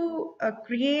not to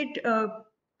create a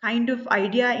kind of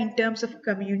idea in terms of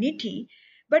community,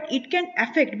 but it can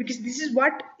affect, because this is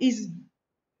what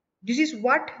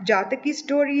Jataki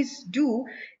stories do,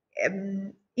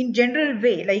 in general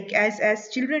way. Like as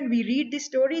children, we read these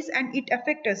stories and it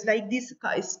affects us. Like this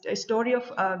story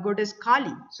of goddess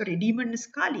Kali, sorry, demoness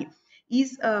Kali,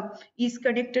 is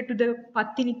connected to the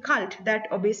Patini cult that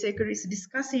Obesekar is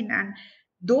discussing. And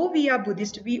though we are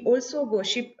Buddhist, we also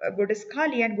worship goddess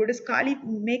Kali, and goddess Kali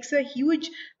makes a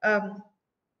huge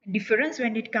difference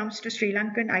when it comes to Sri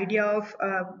Lankan idea of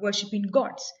worshipping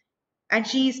gods. And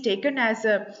she is taken as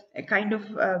a kind of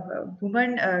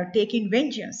woman taking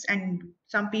vengeance, and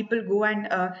some people go and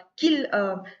kill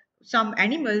some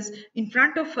animals in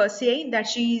front of her, saying that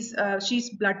she's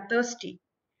bloodthirsty.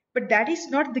 But that is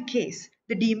not the case.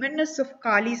 The demoness of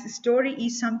Kali's story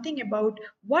is something about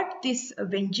what this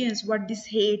vengeance, what this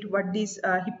hate, what this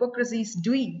hypocrisy is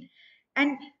doing.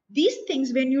 And these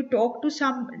things, when you talk to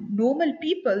some normal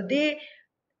people, they,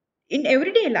 in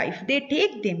everyday life, they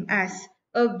take them as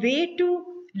a way to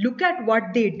look at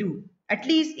what they do. At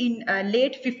least in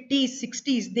late 50s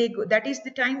 60s, they go, that is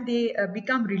the time they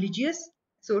become religious,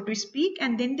 so to speak,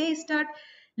 and then they start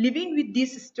living with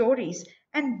these stories.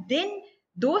 And then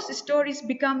those stories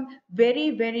become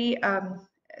very very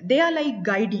they are like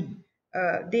guiding,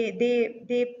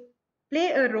 they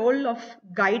play a role of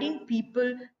guiding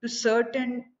people to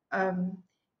certain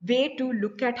way to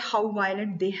look at how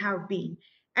violent they have been.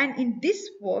 And in this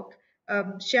work,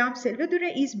 Shyam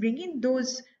Selvadura is bringing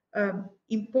those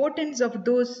importance of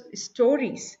those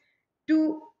stories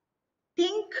to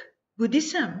think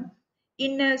Buddhism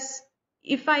in a,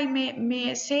 if I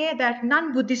may say that,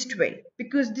 non-Buddhist way,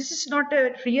 because this is not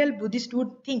a real Buddhist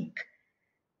would think.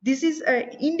 This is an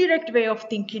indirect way of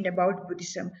thinking about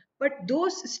Buddhism. But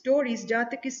those stories,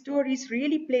 Jataka stories,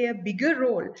 really play a bigger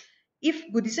role.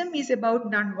 If Buddhism is about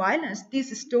non-violence,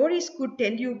 these stories could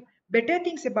tell you better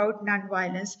things about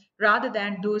non-violence rather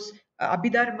than those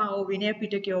Abhidharma or Vinaya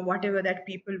Pitaka or whatever that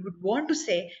people would want to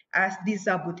say as these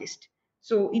are Buddhist.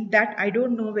 So in that, I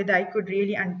don't know whether I could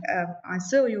really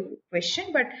answer your question,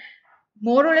 but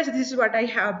more or less this is what I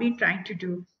have been trying to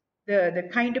do. The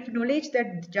kind of knowledge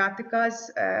that Jatakas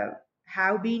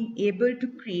have been able to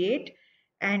create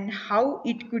and how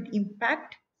it could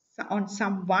impact on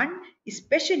someone,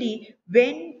 especially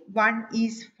when one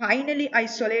is finally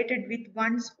isolated with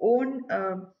one's own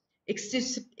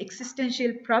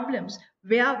existential problems,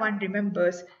 where one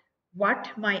remembers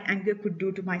what my anger could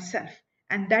do to myself.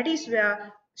 And that is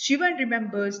where Shivan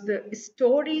remembers the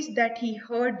stories that he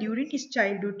heard during his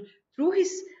childhood through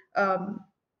his um,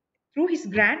 through his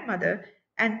grandmother,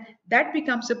 and that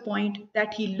becomes a point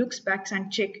that he looks back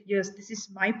and check, yes, this is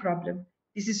my problem.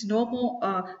 This is no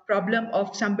more problem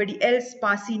of somebody else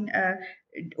passing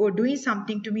or doing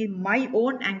something to me, my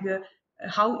own anger,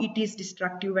 how it is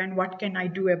destructive and what can I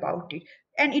do about it.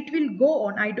 And it will go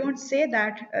on. I don't say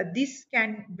that this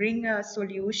can bring a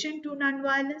solution to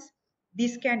nonviolence,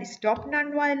 this can stop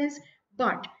nonviolence,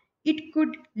 but it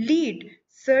could lead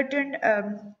certain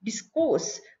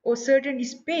discourse or certain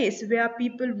space where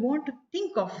people want to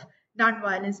think of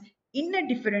nonviolence in a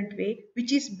different way,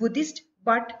 which is Buddhist,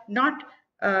 but not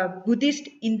Buddhist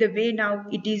in the way now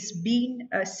it is being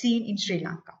seen in Sri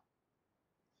Lanka.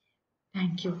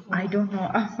 Thank you. I don't know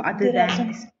other There are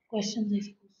than some questions, I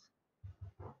suppose.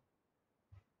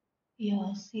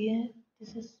 Yeah, see,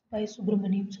 this is by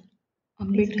Subramaniam, sir.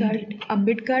 Please read it.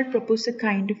 Ambedkar proposed a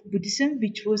kind of Buddhism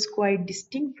which was quite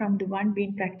distinct from the one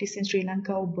being practiced in Sri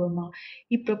Lanka or Burma.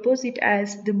 He proposed it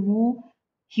as the more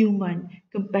human,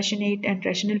 compassionate, and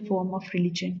rational form of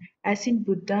religion, as in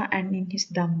Buddha and in his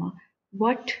Dhamma.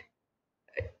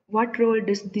 what role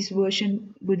does this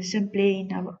version Buddhism play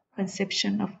in our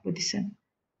conception of Buddhism?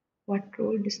 What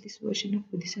role does this version of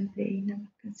Buddhism play in our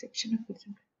conception of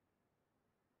Buddhism?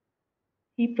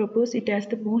 He proposed it as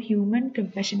the more human,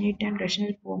 compassionate, and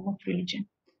rational form of religion.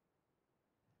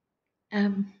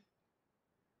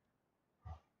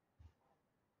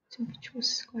 So which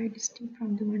was quite distinct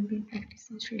from the one being practiced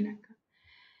in Sri Lanka.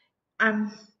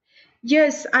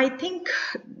 Yes, I think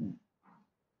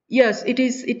yes, it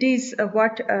is. It is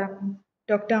what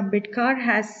Dr. Ambedkar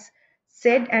has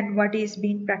said, and what is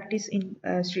being practiced in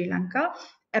Sri Lanka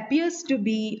appears to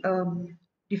be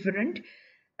different.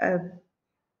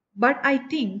 But I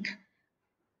think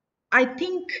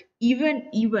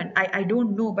even I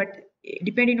don't know, but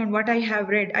depending on what I have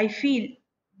read, I feel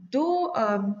though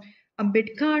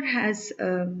Ambedkar has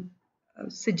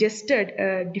suggested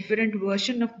a different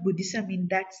version of Buddhism in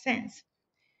that sense,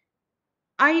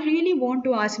 I really want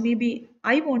to ask, maybe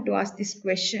I want to ask this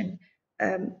question.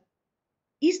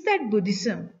 Is that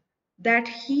Buddhism that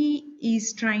he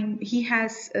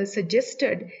has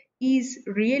suggested is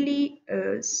really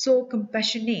so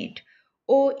compassionate,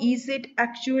 or is it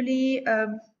actually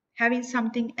having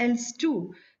something else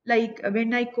too? Like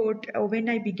when I quote, or when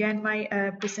I began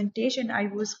my presentation, I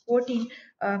was quoting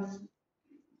um,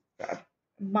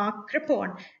 Mark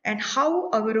Crepon, and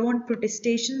how our own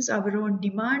protestations, our own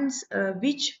demands,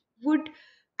 which would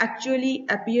actually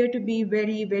appear to be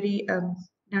very, very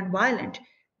non-violent,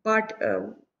 but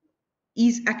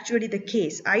is actually the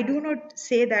case. I do not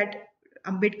say that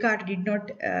Ambedkar did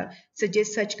not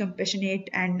suggest such compassionate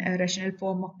and rational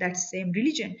form of that same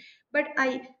religion, but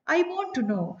I want to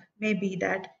know maybe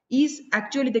that is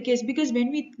actually the case, because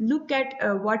when we look at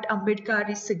what Ambedkar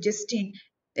is suggesting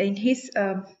in his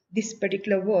this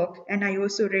particular work, and I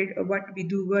also read what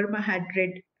Vidhu Verma had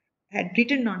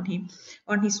written on him,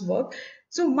 on his work.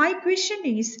 So my question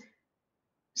is,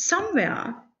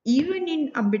 somewhere, even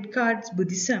in Ambedkar's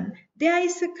Buddhism, there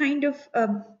is a kind of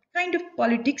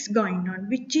politics going on,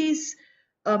 which is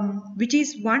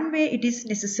one way it is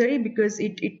necessary, because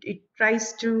it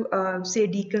tries to say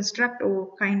deconstruct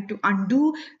or kind to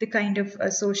undo the kind of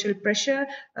social pressure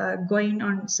going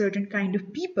on certain kind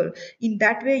of people. In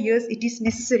that way, yes, it is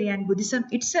necessary, and Buddhism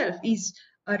itself is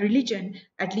a religion,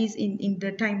 at least in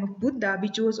the time of Buddha,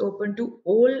 which was open to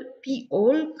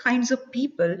all kinds of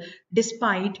people,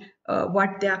 despite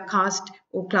what their caste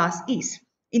or class is.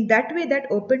 In that way,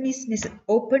 that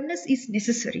openness is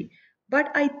necessary.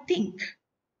 But I think,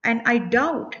 and I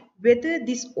doubt whether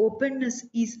this openness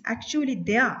is actually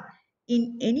there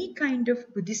in any kind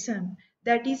of Buddhism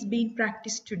that is being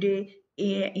practiced today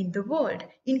in the world,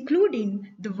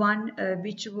 including the one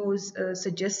which was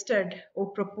suggested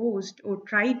or proposed or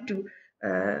tried to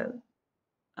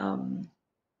um,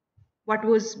 what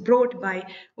was brought by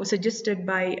or suggested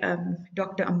by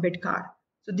Dr. Ambedkar.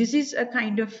 So this is a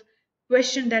kind of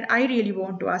question that I really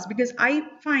want to ask, because I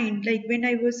find, like when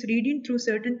I was reading through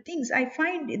certain things, I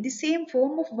find the same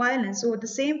form of violence or the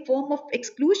same form of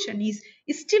exclusion is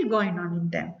still going on in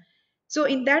them. So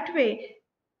in that way,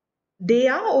 they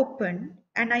are open,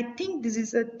 and I think this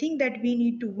is a thing that we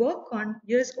need to work on.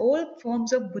 Yes, all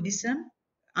forms of Buddhism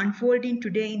unfolding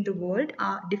today in the world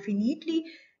are definitely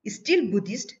still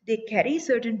Buddhist. They carry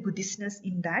certain Buddhistness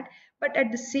in that, but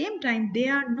at the same time they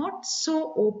are not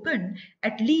so open,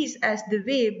 at least as the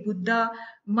way Buddha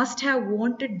must have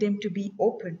wanted them to be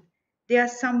open. They are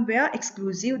somewhere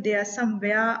exclusive, they are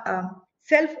somewhere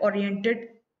self-oriented,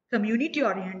 community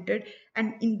oriented,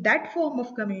 and in that form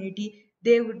of community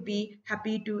they would be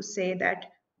happy to say that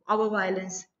our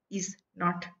violence is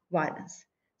not violence.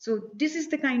 So this is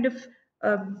the kind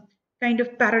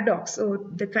of paradox,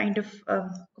 or the kind of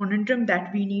conundrum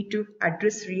that we need to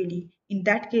address. Really, in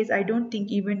that case, I don't think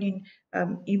even in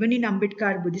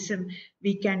Ambedkar Buddhism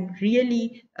we can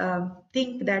really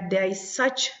think that there is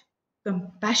such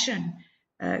compassion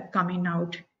coming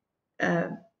out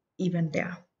even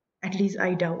there. At least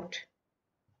I doubt.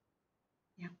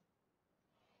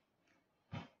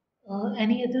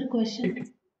 Any other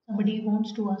question? Somebody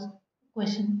wants to ask a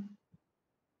question?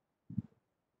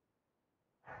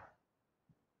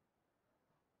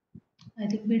 I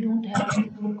think we don't have any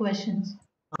more questions.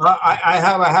 I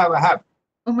have.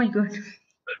 Oh my God.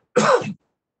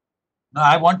 No,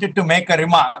 I wanted to make a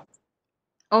remark.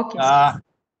 Okay.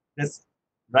 This,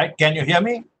 right? Can you hear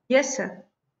me? Yes, sir.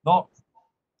 No?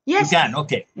 Yes. You can,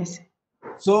 okay. Yes.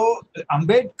 So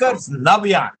Ambedkar's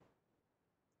Navyan,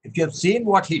 if you have seen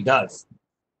what he does,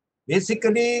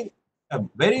 basically a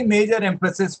very major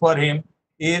emphasis for him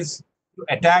is to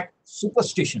attack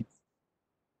superstitions.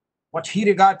 What he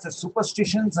regards as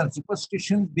superstitions, and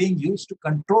superstitions being used to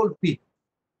control people.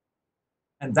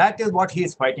 And that is what he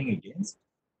is fighting against.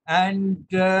 And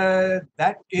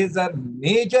that is a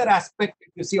major aspect.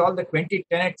 If you see all the 20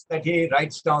 tenets that he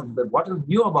writes down, what is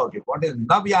new about it, what is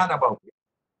Navyan about it,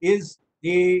 is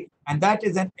and that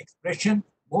is an expression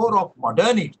more of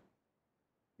modernity.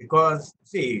 Because,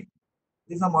 see,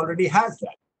 Buddhism already has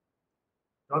that.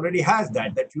 It already has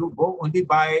that you go only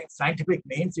by scientific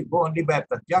means, you go only by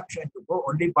pratyaksha, and you go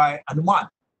only by anuman.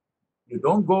 You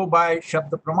don't go by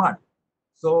Shabda Praman.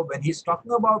 So when he's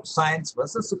talking about science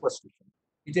versus superstition,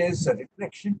 it is a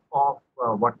reflection of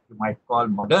what you might call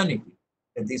modernity.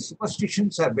 That these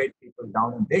superstitions have weighed people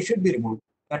down and they should be removed.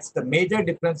 That's the major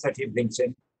difference that he brings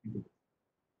in.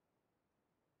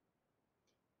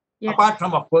 Yeah. Apart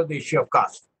from, of course, the issue of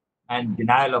caste and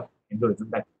denial of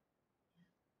Hinduism.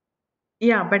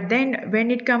 Yeah, but then when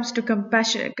it comes to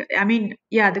compassion, I mean,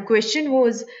 yeah, the question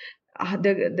was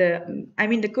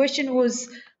the question was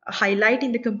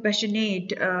highlighting the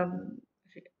compassionate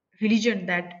religion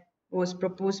that was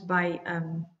proposed by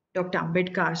Dr.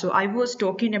 Ambedkar. So I was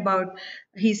talking about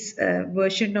his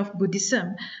version of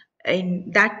Buddhism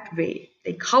in that way,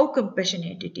 like how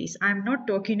compassionate it is. I'm not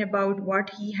talking about what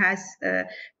he has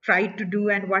tried to do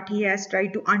and what he has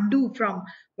tried to undo from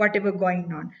whatever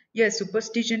going on. Yes,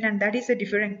 superstition, and that is a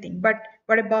different thing. But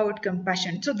what about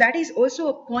compassion? So that is also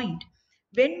a point.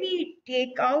 When we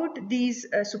take out these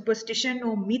superstition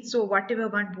or myths or whatever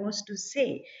one wants to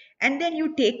say, and then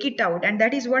you take it out, and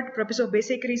that is what Professor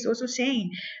Besekar is also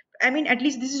saying. I mean, at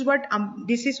least this is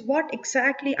what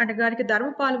exactly Anagarika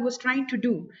Dharmapala was trying to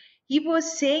do. He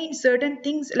was saying certain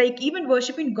things, like even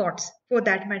worshipping gods for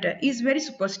that matter is very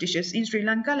superstitious in Sri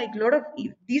Lanka. Like a lot of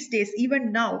these days,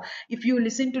 even now, if you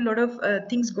listen to a lot of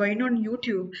things going on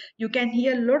YouTube, you can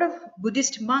hear a lot of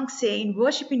Buddhist monks saying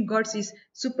worshipping gods is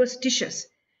superstitious.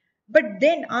 But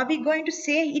then are we going to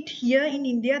say it here in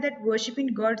India that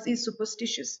worshipping gods is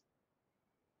superstitious?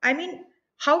 I mean,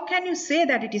 how can you say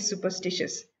that it is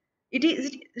superstitious?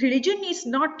 Religion is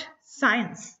not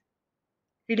science.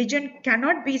 Religion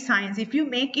cannot be science. If you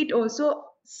make it also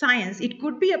science, it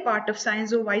could be a part of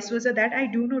science or vice versa, that I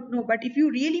do not know. But if you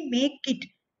really make it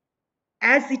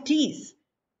as it is,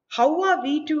 how are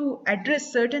we to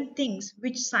address certain things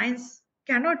which science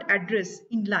cannot address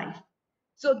in life?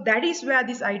 So that is where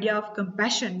this idea of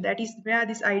compassion, that is where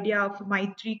this idea of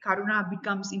Maitri Karuna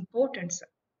becomes important, sir.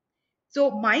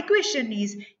 So my question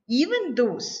is, even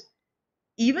those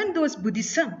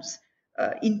Buddhisms,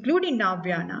 including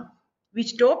Navayana,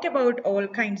 which talk about all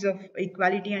kinds of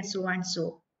equality and so and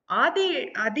so, are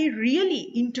they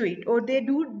really into it, or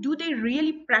do they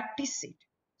really practice it?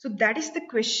 So that is the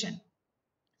question.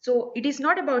 So it is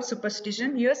not about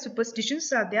superstition. Yes,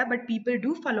 superstitions are there, but people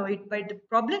do follow it. But the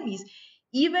problem is,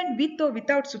 even with or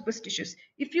without superstitions,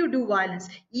 if you do violence,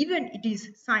 even it is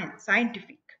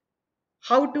scientific,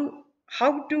 how to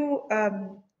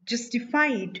justify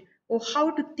it, or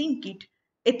how to think it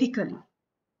ethically,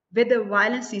 whether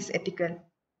violence is ethical,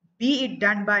 be it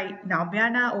done by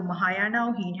Navayana or Mahayana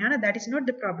or Hinayana. That is not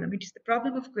the problem. It is the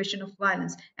problem of question of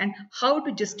violence and how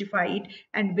to justify it,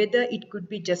 and whether it could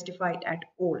be justified at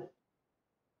all.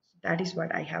 That is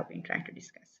what I have been trying to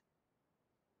discuss.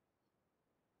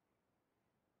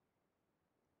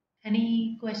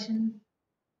 Any question?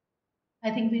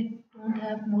 I think we don't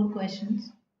have more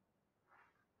questions.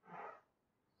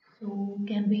 So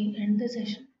can we end the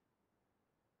session?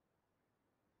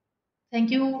 Thank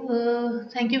you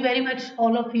very much,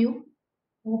 all of you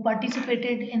who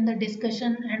participated in the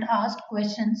discussion and asked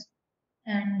questions.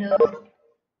 And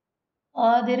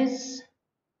there is,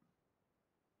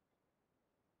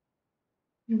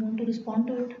 you want to respond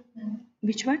to it?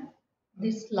 Which one?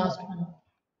 This last one.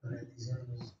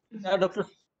 Dr.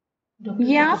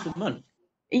 Yeah. Subman,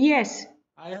 Yes.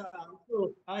 I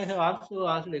have also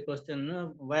asked a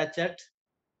question via chat.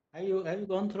 Have you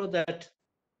gone through that?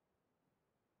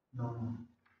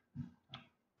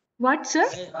 What, sir?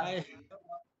 I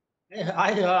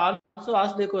have also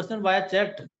asked the question via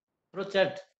chat, through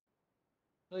chat.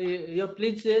 So you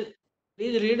please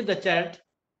read the chat.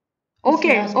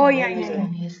 Okay. Oh yeah.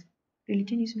 Yes.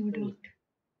 Religion is no doubt.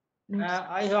 No.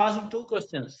 I have asked 2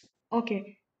 questions.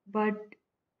 Okay, but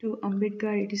to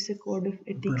Ambedkar, it is a code of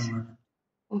ethics.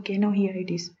 Okay, now here it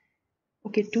is.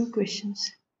 Okay, 2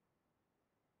 questions.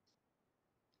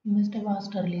 You must have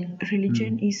asked earlier.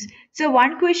 Religion is, so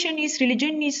one question is,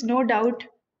 religion is no doubt,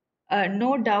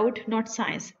 not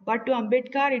science. But to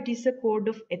Ambedkar, it is a code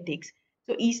of ethics.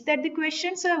 So is that the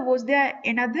question, sir? Was there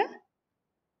another?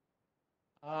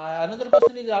 Another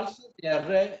question is also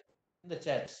there in the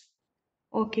chat.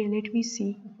 Okay, let me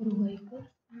see.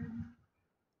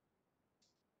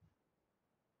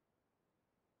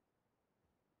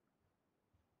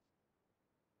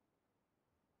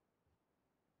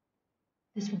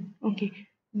 This one. Okay.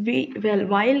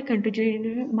 While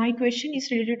continuing, my question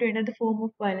is related to another form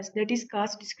of violence, that is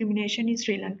caste discrimination in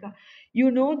Sri Lanka.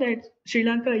 You know that Sri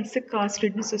Lanka is a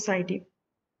caste-ridden society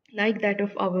like that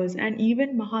of ours, and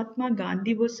even Mahatma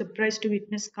Gandhi was surprised to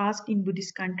witness caste in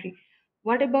Buddhist country.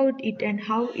 What about it, and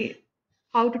how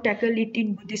to tackle it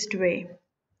in Buddhist way?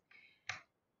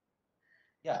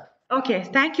 Yeah. Okay,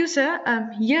 thank you, sir.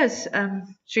 Yes,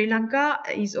 Sri Lanka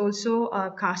is also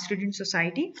a caste-ridden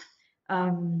society.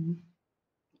 Um,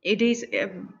 it is,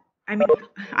 I mean,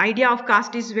 idea of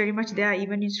caste is very much there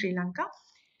even in Sri Lanka.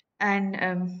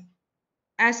 And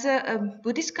as a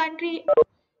Buddhist country,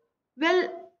 well,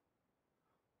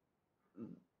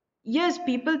 yes,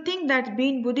 people think that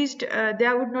being Buddhist,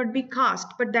 there would not be caste,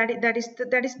 but that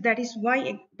is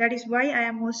why I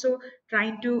am also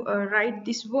trying to write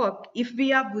this work. If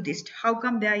we are Buddhist, how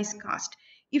come there is caste?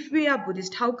 If we are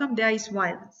Buddhist, how come there is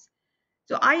violence?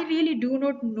 So I really do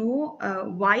not know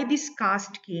why this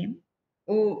caste came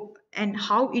or and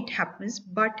how it happens.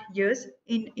 But yes,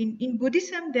 in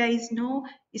Buddhism there is no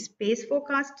space for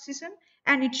casteism,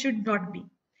 and it should not be.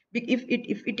 If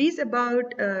it is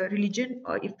about religion,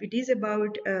 or if it is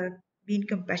about being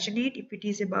compassionate, if it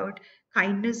is about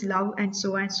kindness, love, and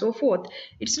so on and so forth,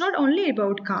 it's not only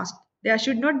about caste. There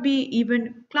should not be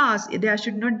even class. There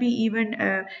should not be even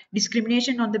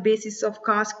discrimination on the basis of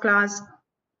caste, class,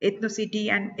 ethnicity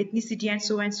and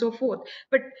so on and so forth.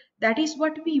 But that is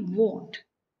what we want,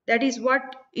 that is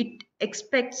what it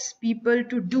expects people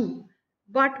to do,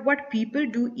 but what people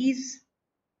do is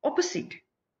opposite.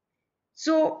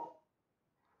 So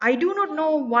I do not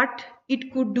know what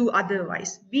it could do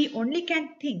otherwise. We only can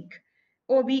think,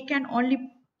 or we can only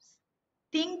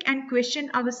think and question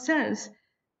ourselves.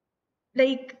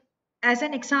 Like, as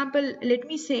an example, let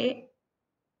me say,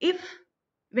 if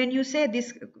when you say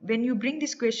this, when you bring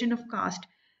this question of caste,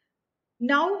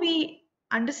 now we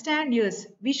understand, yes,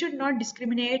 we should not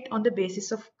discriminate on the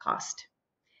basis of caste.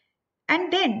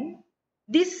 And then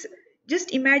this,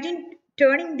 just imagine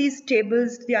turning these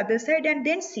tables the other side and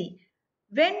then see,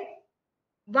 when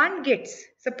one gets,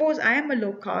 suppose I am a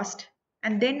low caste,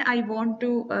 and then I want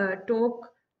to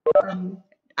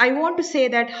I want to say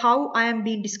that how I am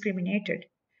being discriminated.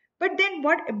 But then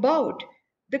what about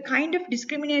the kind of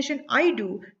discrimination I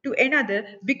do to another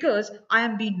because I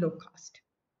am being low caste?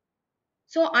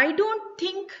 So I don't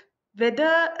think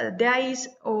whether there is,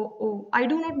 I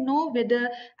do not know whether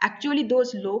actually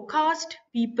those low caste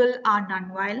people are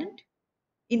non-violent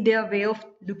in their way of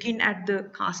looking at the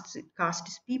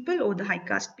caste people or the high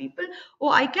caste people,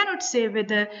 or I cannot say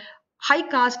whether high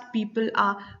caste people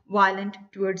are violent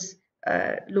towards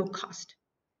low caste,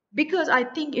 because I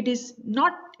think it is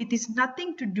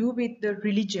nothing to do with the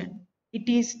religion. It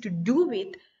is to do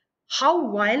with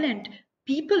how violent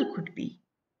people could be.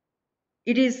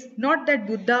 It is not that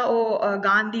Buddha or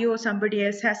Gandhi or somebody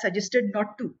else has suggested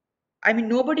not to. I mean,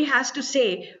 nobody has to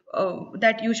say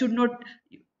that you should not,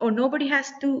 or nobody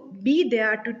has to be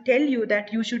there to tell you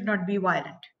that you should not be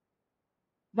violent.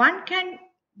 One can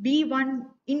be one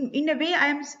in a way. I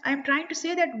am trying to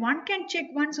say that one can check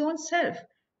one's own self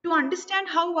to understand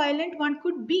how violent one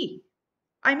could be.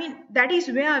 I mean, that is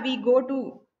where we go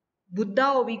to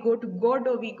Buddha, or we go to God,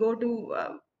 or we go to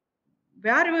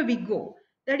wherever we go.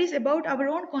 That is about our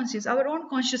own conscience, our own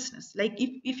consciousness. Like,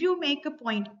 if you make a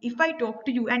point, if I talk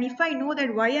to you, and if I know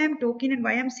that why I am talking and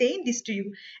why I am saying this to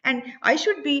you, and I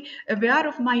should be aware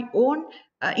of my own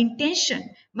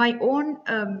intention, my own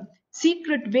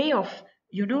secret way of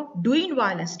doing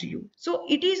violence to you. So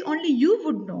it is only you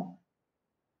would know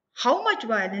how much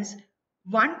violence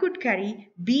one could carry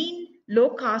being low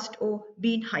caste or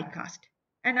being high caste.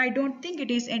 And I don't think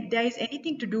there is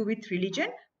anything to do with religion,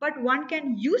 but one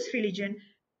can use religion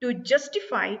to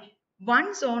justify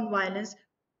one's own violence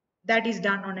that is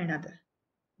done on another.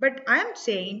 But I am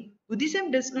saying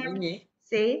Buddhism does not Nimmi,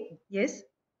 say, yes.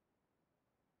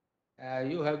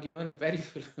 you have given very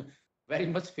very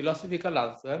much philosophical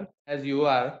answer as you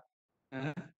are.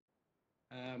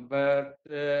 But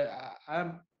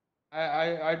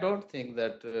I don't think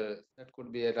that that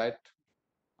could be a right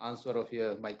answer of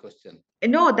my question.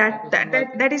 No, My that question that was,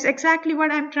 that, that is exactly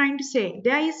what I'm trying to say.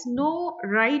 There is no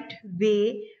right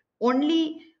way.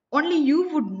 Only you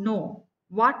would know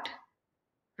what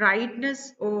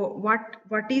rightness, or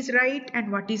what is right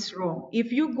and what is wrong.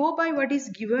 If you go by what is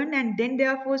given and then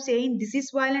therefore saying this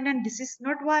is violent and this is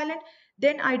not violent,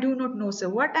 then I do not know, sir.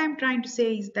 What I'm trying to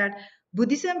say is that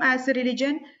Buddhism as a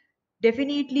religion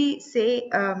definitely say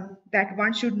that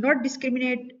one should not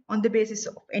discriminate on the basis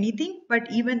of anything,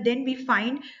 but even then we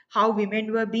find how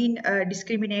women were being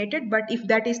discriminated, but if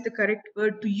that is the correct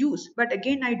word to use. But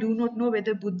again, I do not know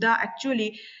whether Buddha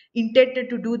actually intended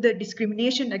to do the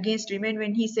discrimination against women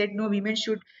when he said no, women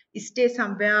should stay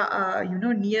somewhere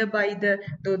nearby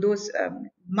those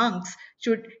monks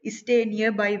should stay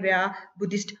nearby where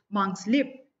Buddhist monks live.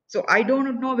 So I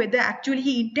don't know whether actually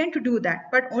he intend to do that.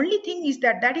 But only thing is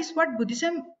that that is what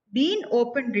Buddhism, being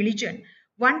open religion,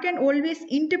 one can always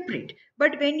interpret.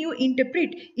 But when you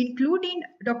interpret, including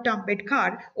Dr.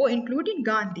 Ambedkar or including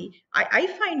Gandhi, I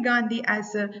find Gandhi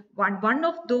as one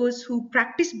of those who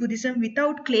practice Buddhism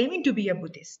without claiming to be a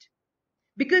Buddhist,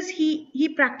 because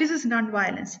he practices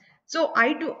non-violence. So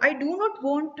I do not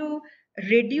want to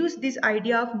reduce this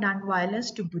idea of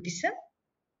non-violence to Buddhism,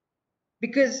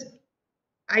 because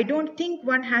I don't think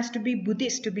one has to be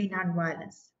Buddhist to be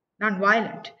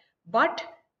non-violent. But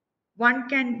one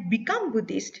can become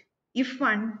Buddhist if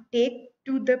one take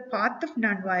to the path of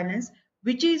non-violence,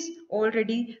 which is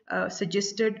already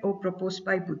suggested or proposed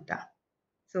by Buddha.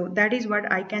 So that is what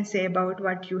I can say about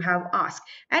what you have asked.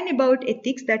 And about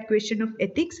ethics, that question of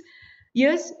ethics,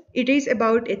 yes, it is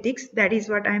about ethics. That is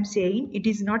what I am saying. It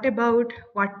is not about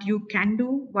what you can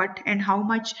do, what and how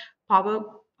much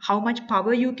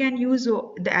power you can use,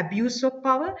 or the abuse of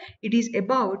power. It is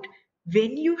about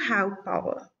when you have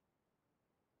power,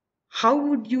 how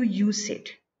would you use it?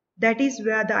 That is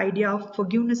where the idea of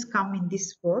forgiveness come in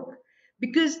this work,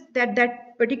 because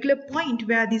that particular point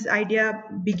where this idea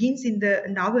begins in the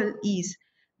novel is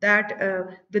that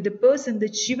the person, the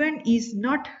Shivan, is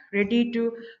not ready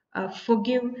to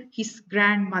forgive his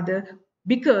grandmother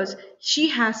because she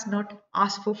has not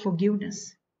asked for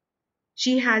forgiveness.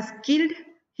 She has killed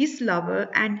his lover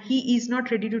and he is not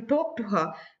ready to talk to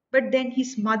her. But then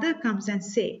his mother comes and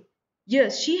say,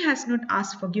 yes, she has not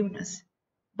asked forgiveness,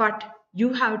 but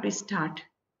you have to start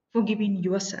forgiving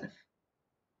yourself.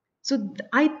 So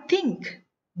I think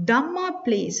Dhamma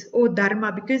plays, or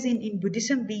Dharma, because in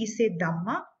Buddhism we say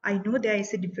Dhamma. I know there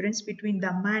is a difference between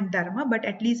Dhamma and Dharma, but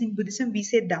at least in Buddhism we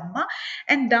say Dhamma.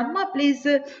 And Dhamma plays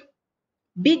a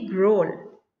big role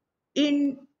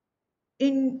in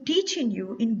teaching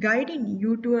you, in guiding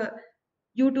you to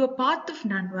a path of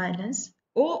nonviolence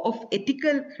or of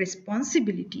ethical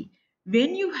responsibility.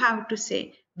 When you have to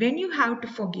say, when you have to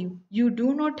forgive, you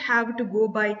do not have to go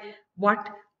by what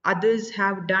others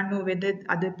have done or whether the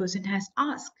other person has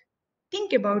asked.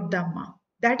 Think about Dhamma.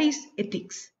 That is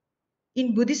ethics.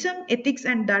 In Buddhism, ethics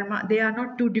and Dharma, they are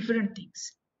not two different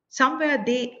things. Somewhere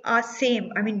they are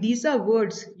same. I mean, these are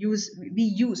words we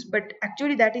use, but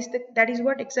actually that is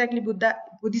what exactly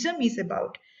Buddhism is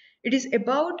about. It is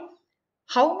about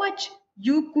how much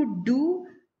you could do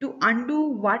to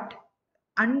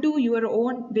undo your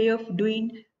own way of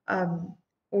doing,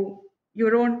 or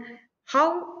your own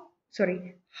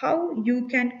how you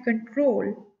can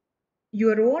control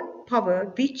your own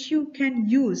power, which you can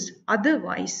use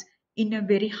otherwise in a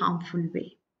very harmful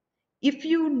way. If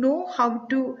you know how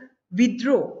to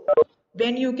withdraw,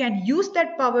 then you can use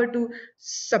that power to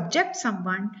subject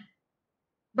someone.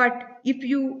 But if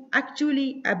you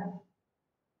actually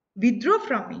withdraw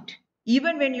from it,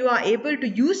 even when you are able to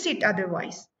use it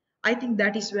otherwise, I think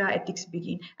that is where ethics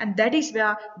begin. And that is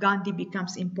where Gandhi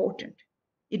becomes important.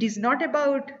 It is not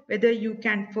about whether you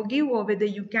can forgive or whether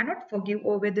you cannot forgive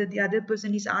or whether the other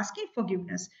person is asking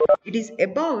forgiveness. It is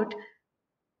about,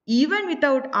 even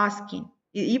without asking,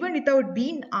 even without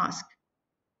being asked,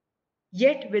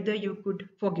 yet whether you could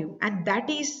forgive. And that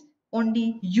is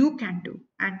only you can do.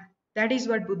 And that is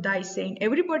what Buddha is saying.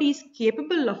 Everybody is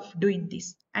capable of doing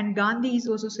this. And Gandhi is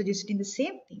also suggesting the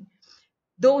same thing,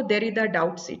 though Derrida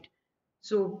doubts it.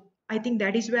 So I think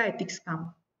that is where ethics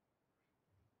come.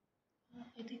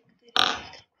 I think there is another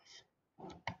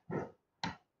question.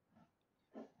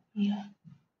 Yeah.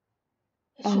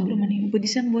 Subramanian.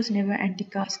 Buddhism was never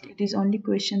anti-caste. It is only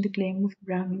questioned the claim of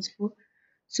Brahmins for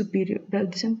superior.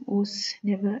 Buddhism was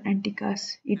never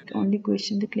anti-caste. It only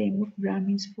questioned the claim of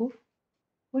Brahmins for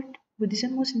what?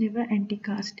 Buddhism was never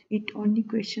anti-caste. It only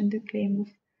questioned the claim of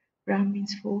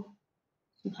Brahmins for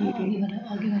superiority.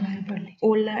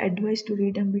 All are advised to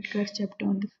read Ambedkar's chapter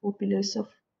on the 4 pillars of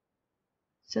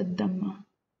Saddhamma,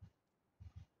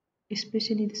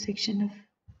 especially the section of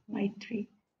Maitri.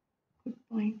 Good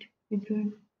point,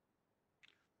 Vidwan.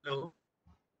 Hello.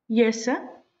 Yes, sir.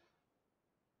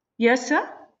 Yes, sir.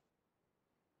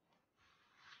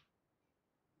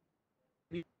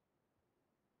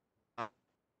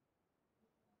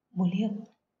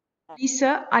 Please,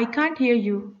 sir, I can't hear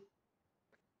you.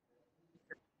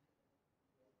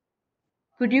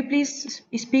 Could you please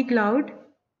speak loud?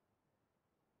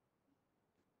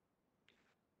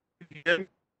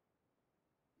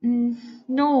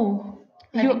 No.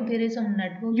 I think there is some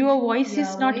network Your issue. voice Yeah,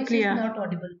 is not voice clear. is not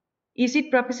audible. Is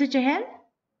it Professor Chahal?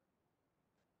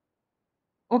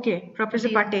 Okay, Professor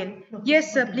Patel. Professor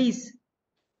Yes, sir, Patel. please.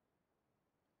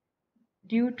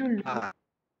 Due to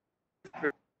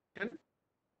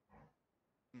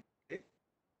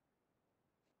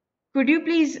could you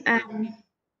please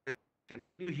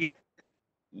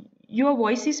your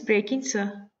voice is breaking,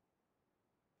 sir.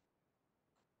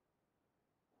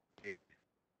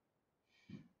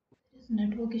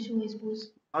 Network issue, I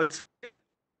suppose.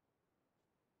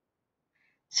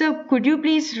 So could you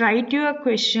please write your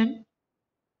question?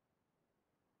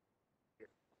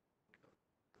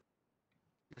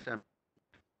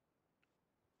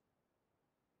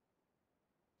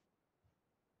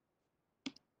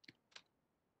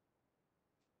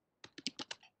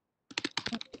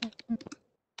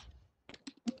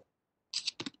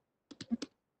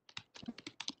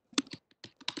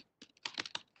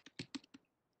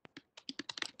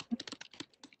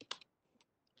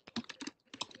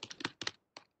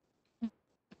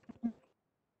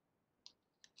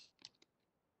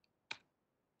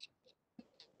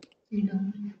 See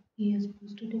down. He has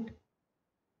posted it.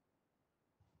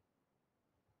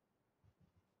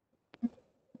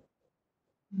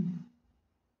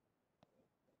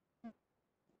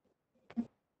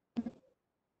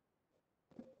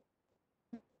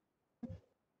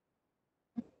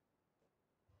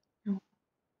 No.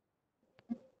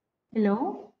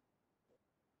 Hello?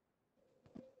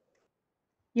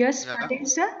 Yes, Patel,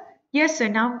 sir? Yes, sir.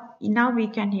 Now we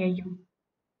can hear you.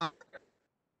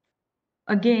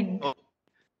 Again.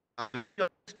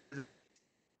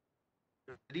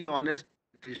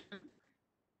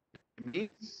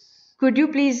 Could you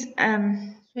please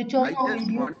Switch off the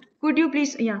video. could you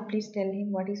please please tell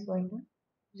him what is going on?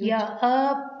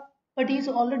 Yeah, but he's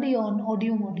already on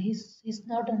audio mode. He's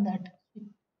not on that.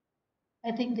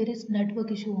 I think there is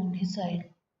network issue on his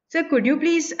side. Sir, could you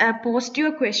please post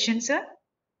your question, sir?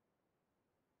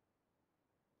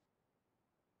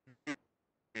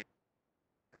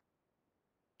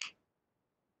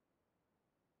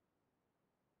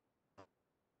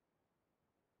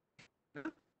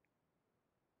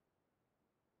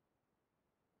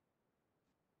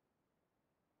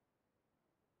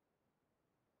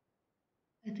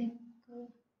 I think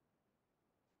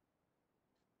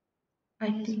I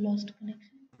he has think lost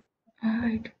connection.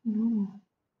 I don't know.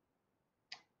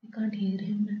 We can't hear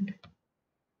him. And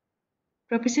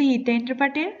Professor Hitendra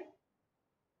Patel?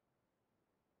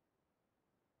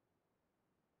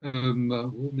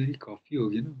 वो मेरी coffee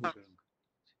होगी ना वो गर्म।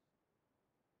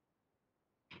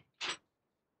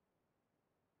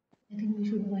 I think we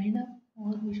should wind up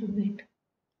or we should wait.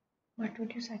 What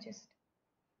would you suggest?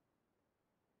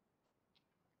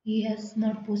 He has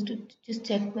not posted. Just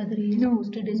check whether he has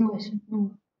posted his question.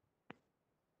 No.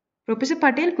 Professor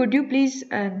Patel, could you please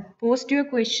post your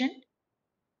question?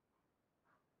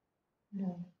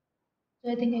 No.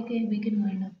 So I think we can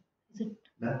wind up. Is it?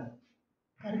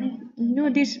 No,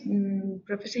 this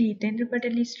Professor Hitendra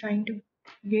Patel is trying to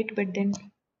get, but then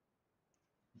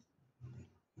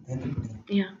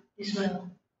this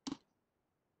one.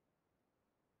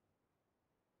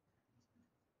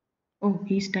 Oh,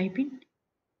 he's typing.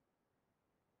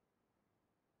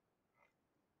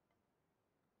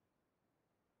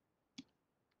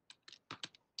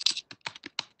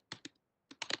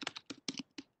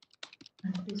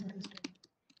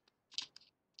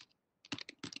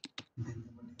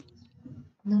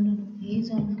 No. He is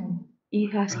on phone. He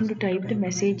asked him to type the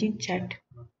message in chat.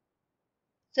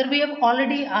 Sir, we have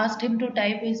already asked him to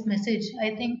type his message.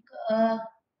 I think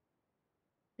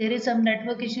there is some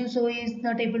network issue, so he is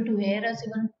not able to hear us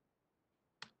even.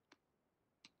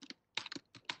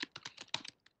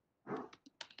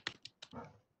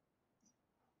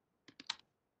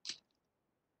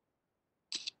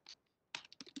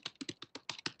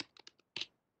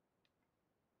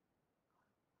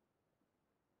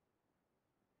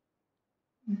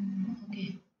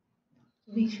 Okay.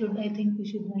 I think we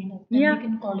should wind up. Then we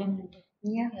can call him later.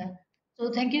 Yeah.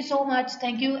 So thank you so much.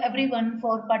 Thank you everyone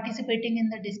for participating in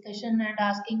the discussion and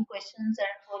asking questions and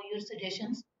for your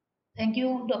suggestions. Thank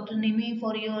you, Dr. Nimmi,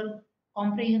 for your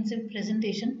comprehensive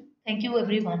presentation. Thank you,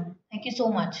 everyone. Thank you so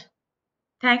much.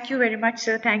 Thank you very much,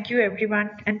 sir. Thank you,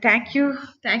 everyone. And thank you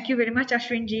very much,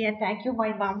 Ashwin ji. And thank you,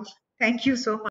 my mom. Thank you so much.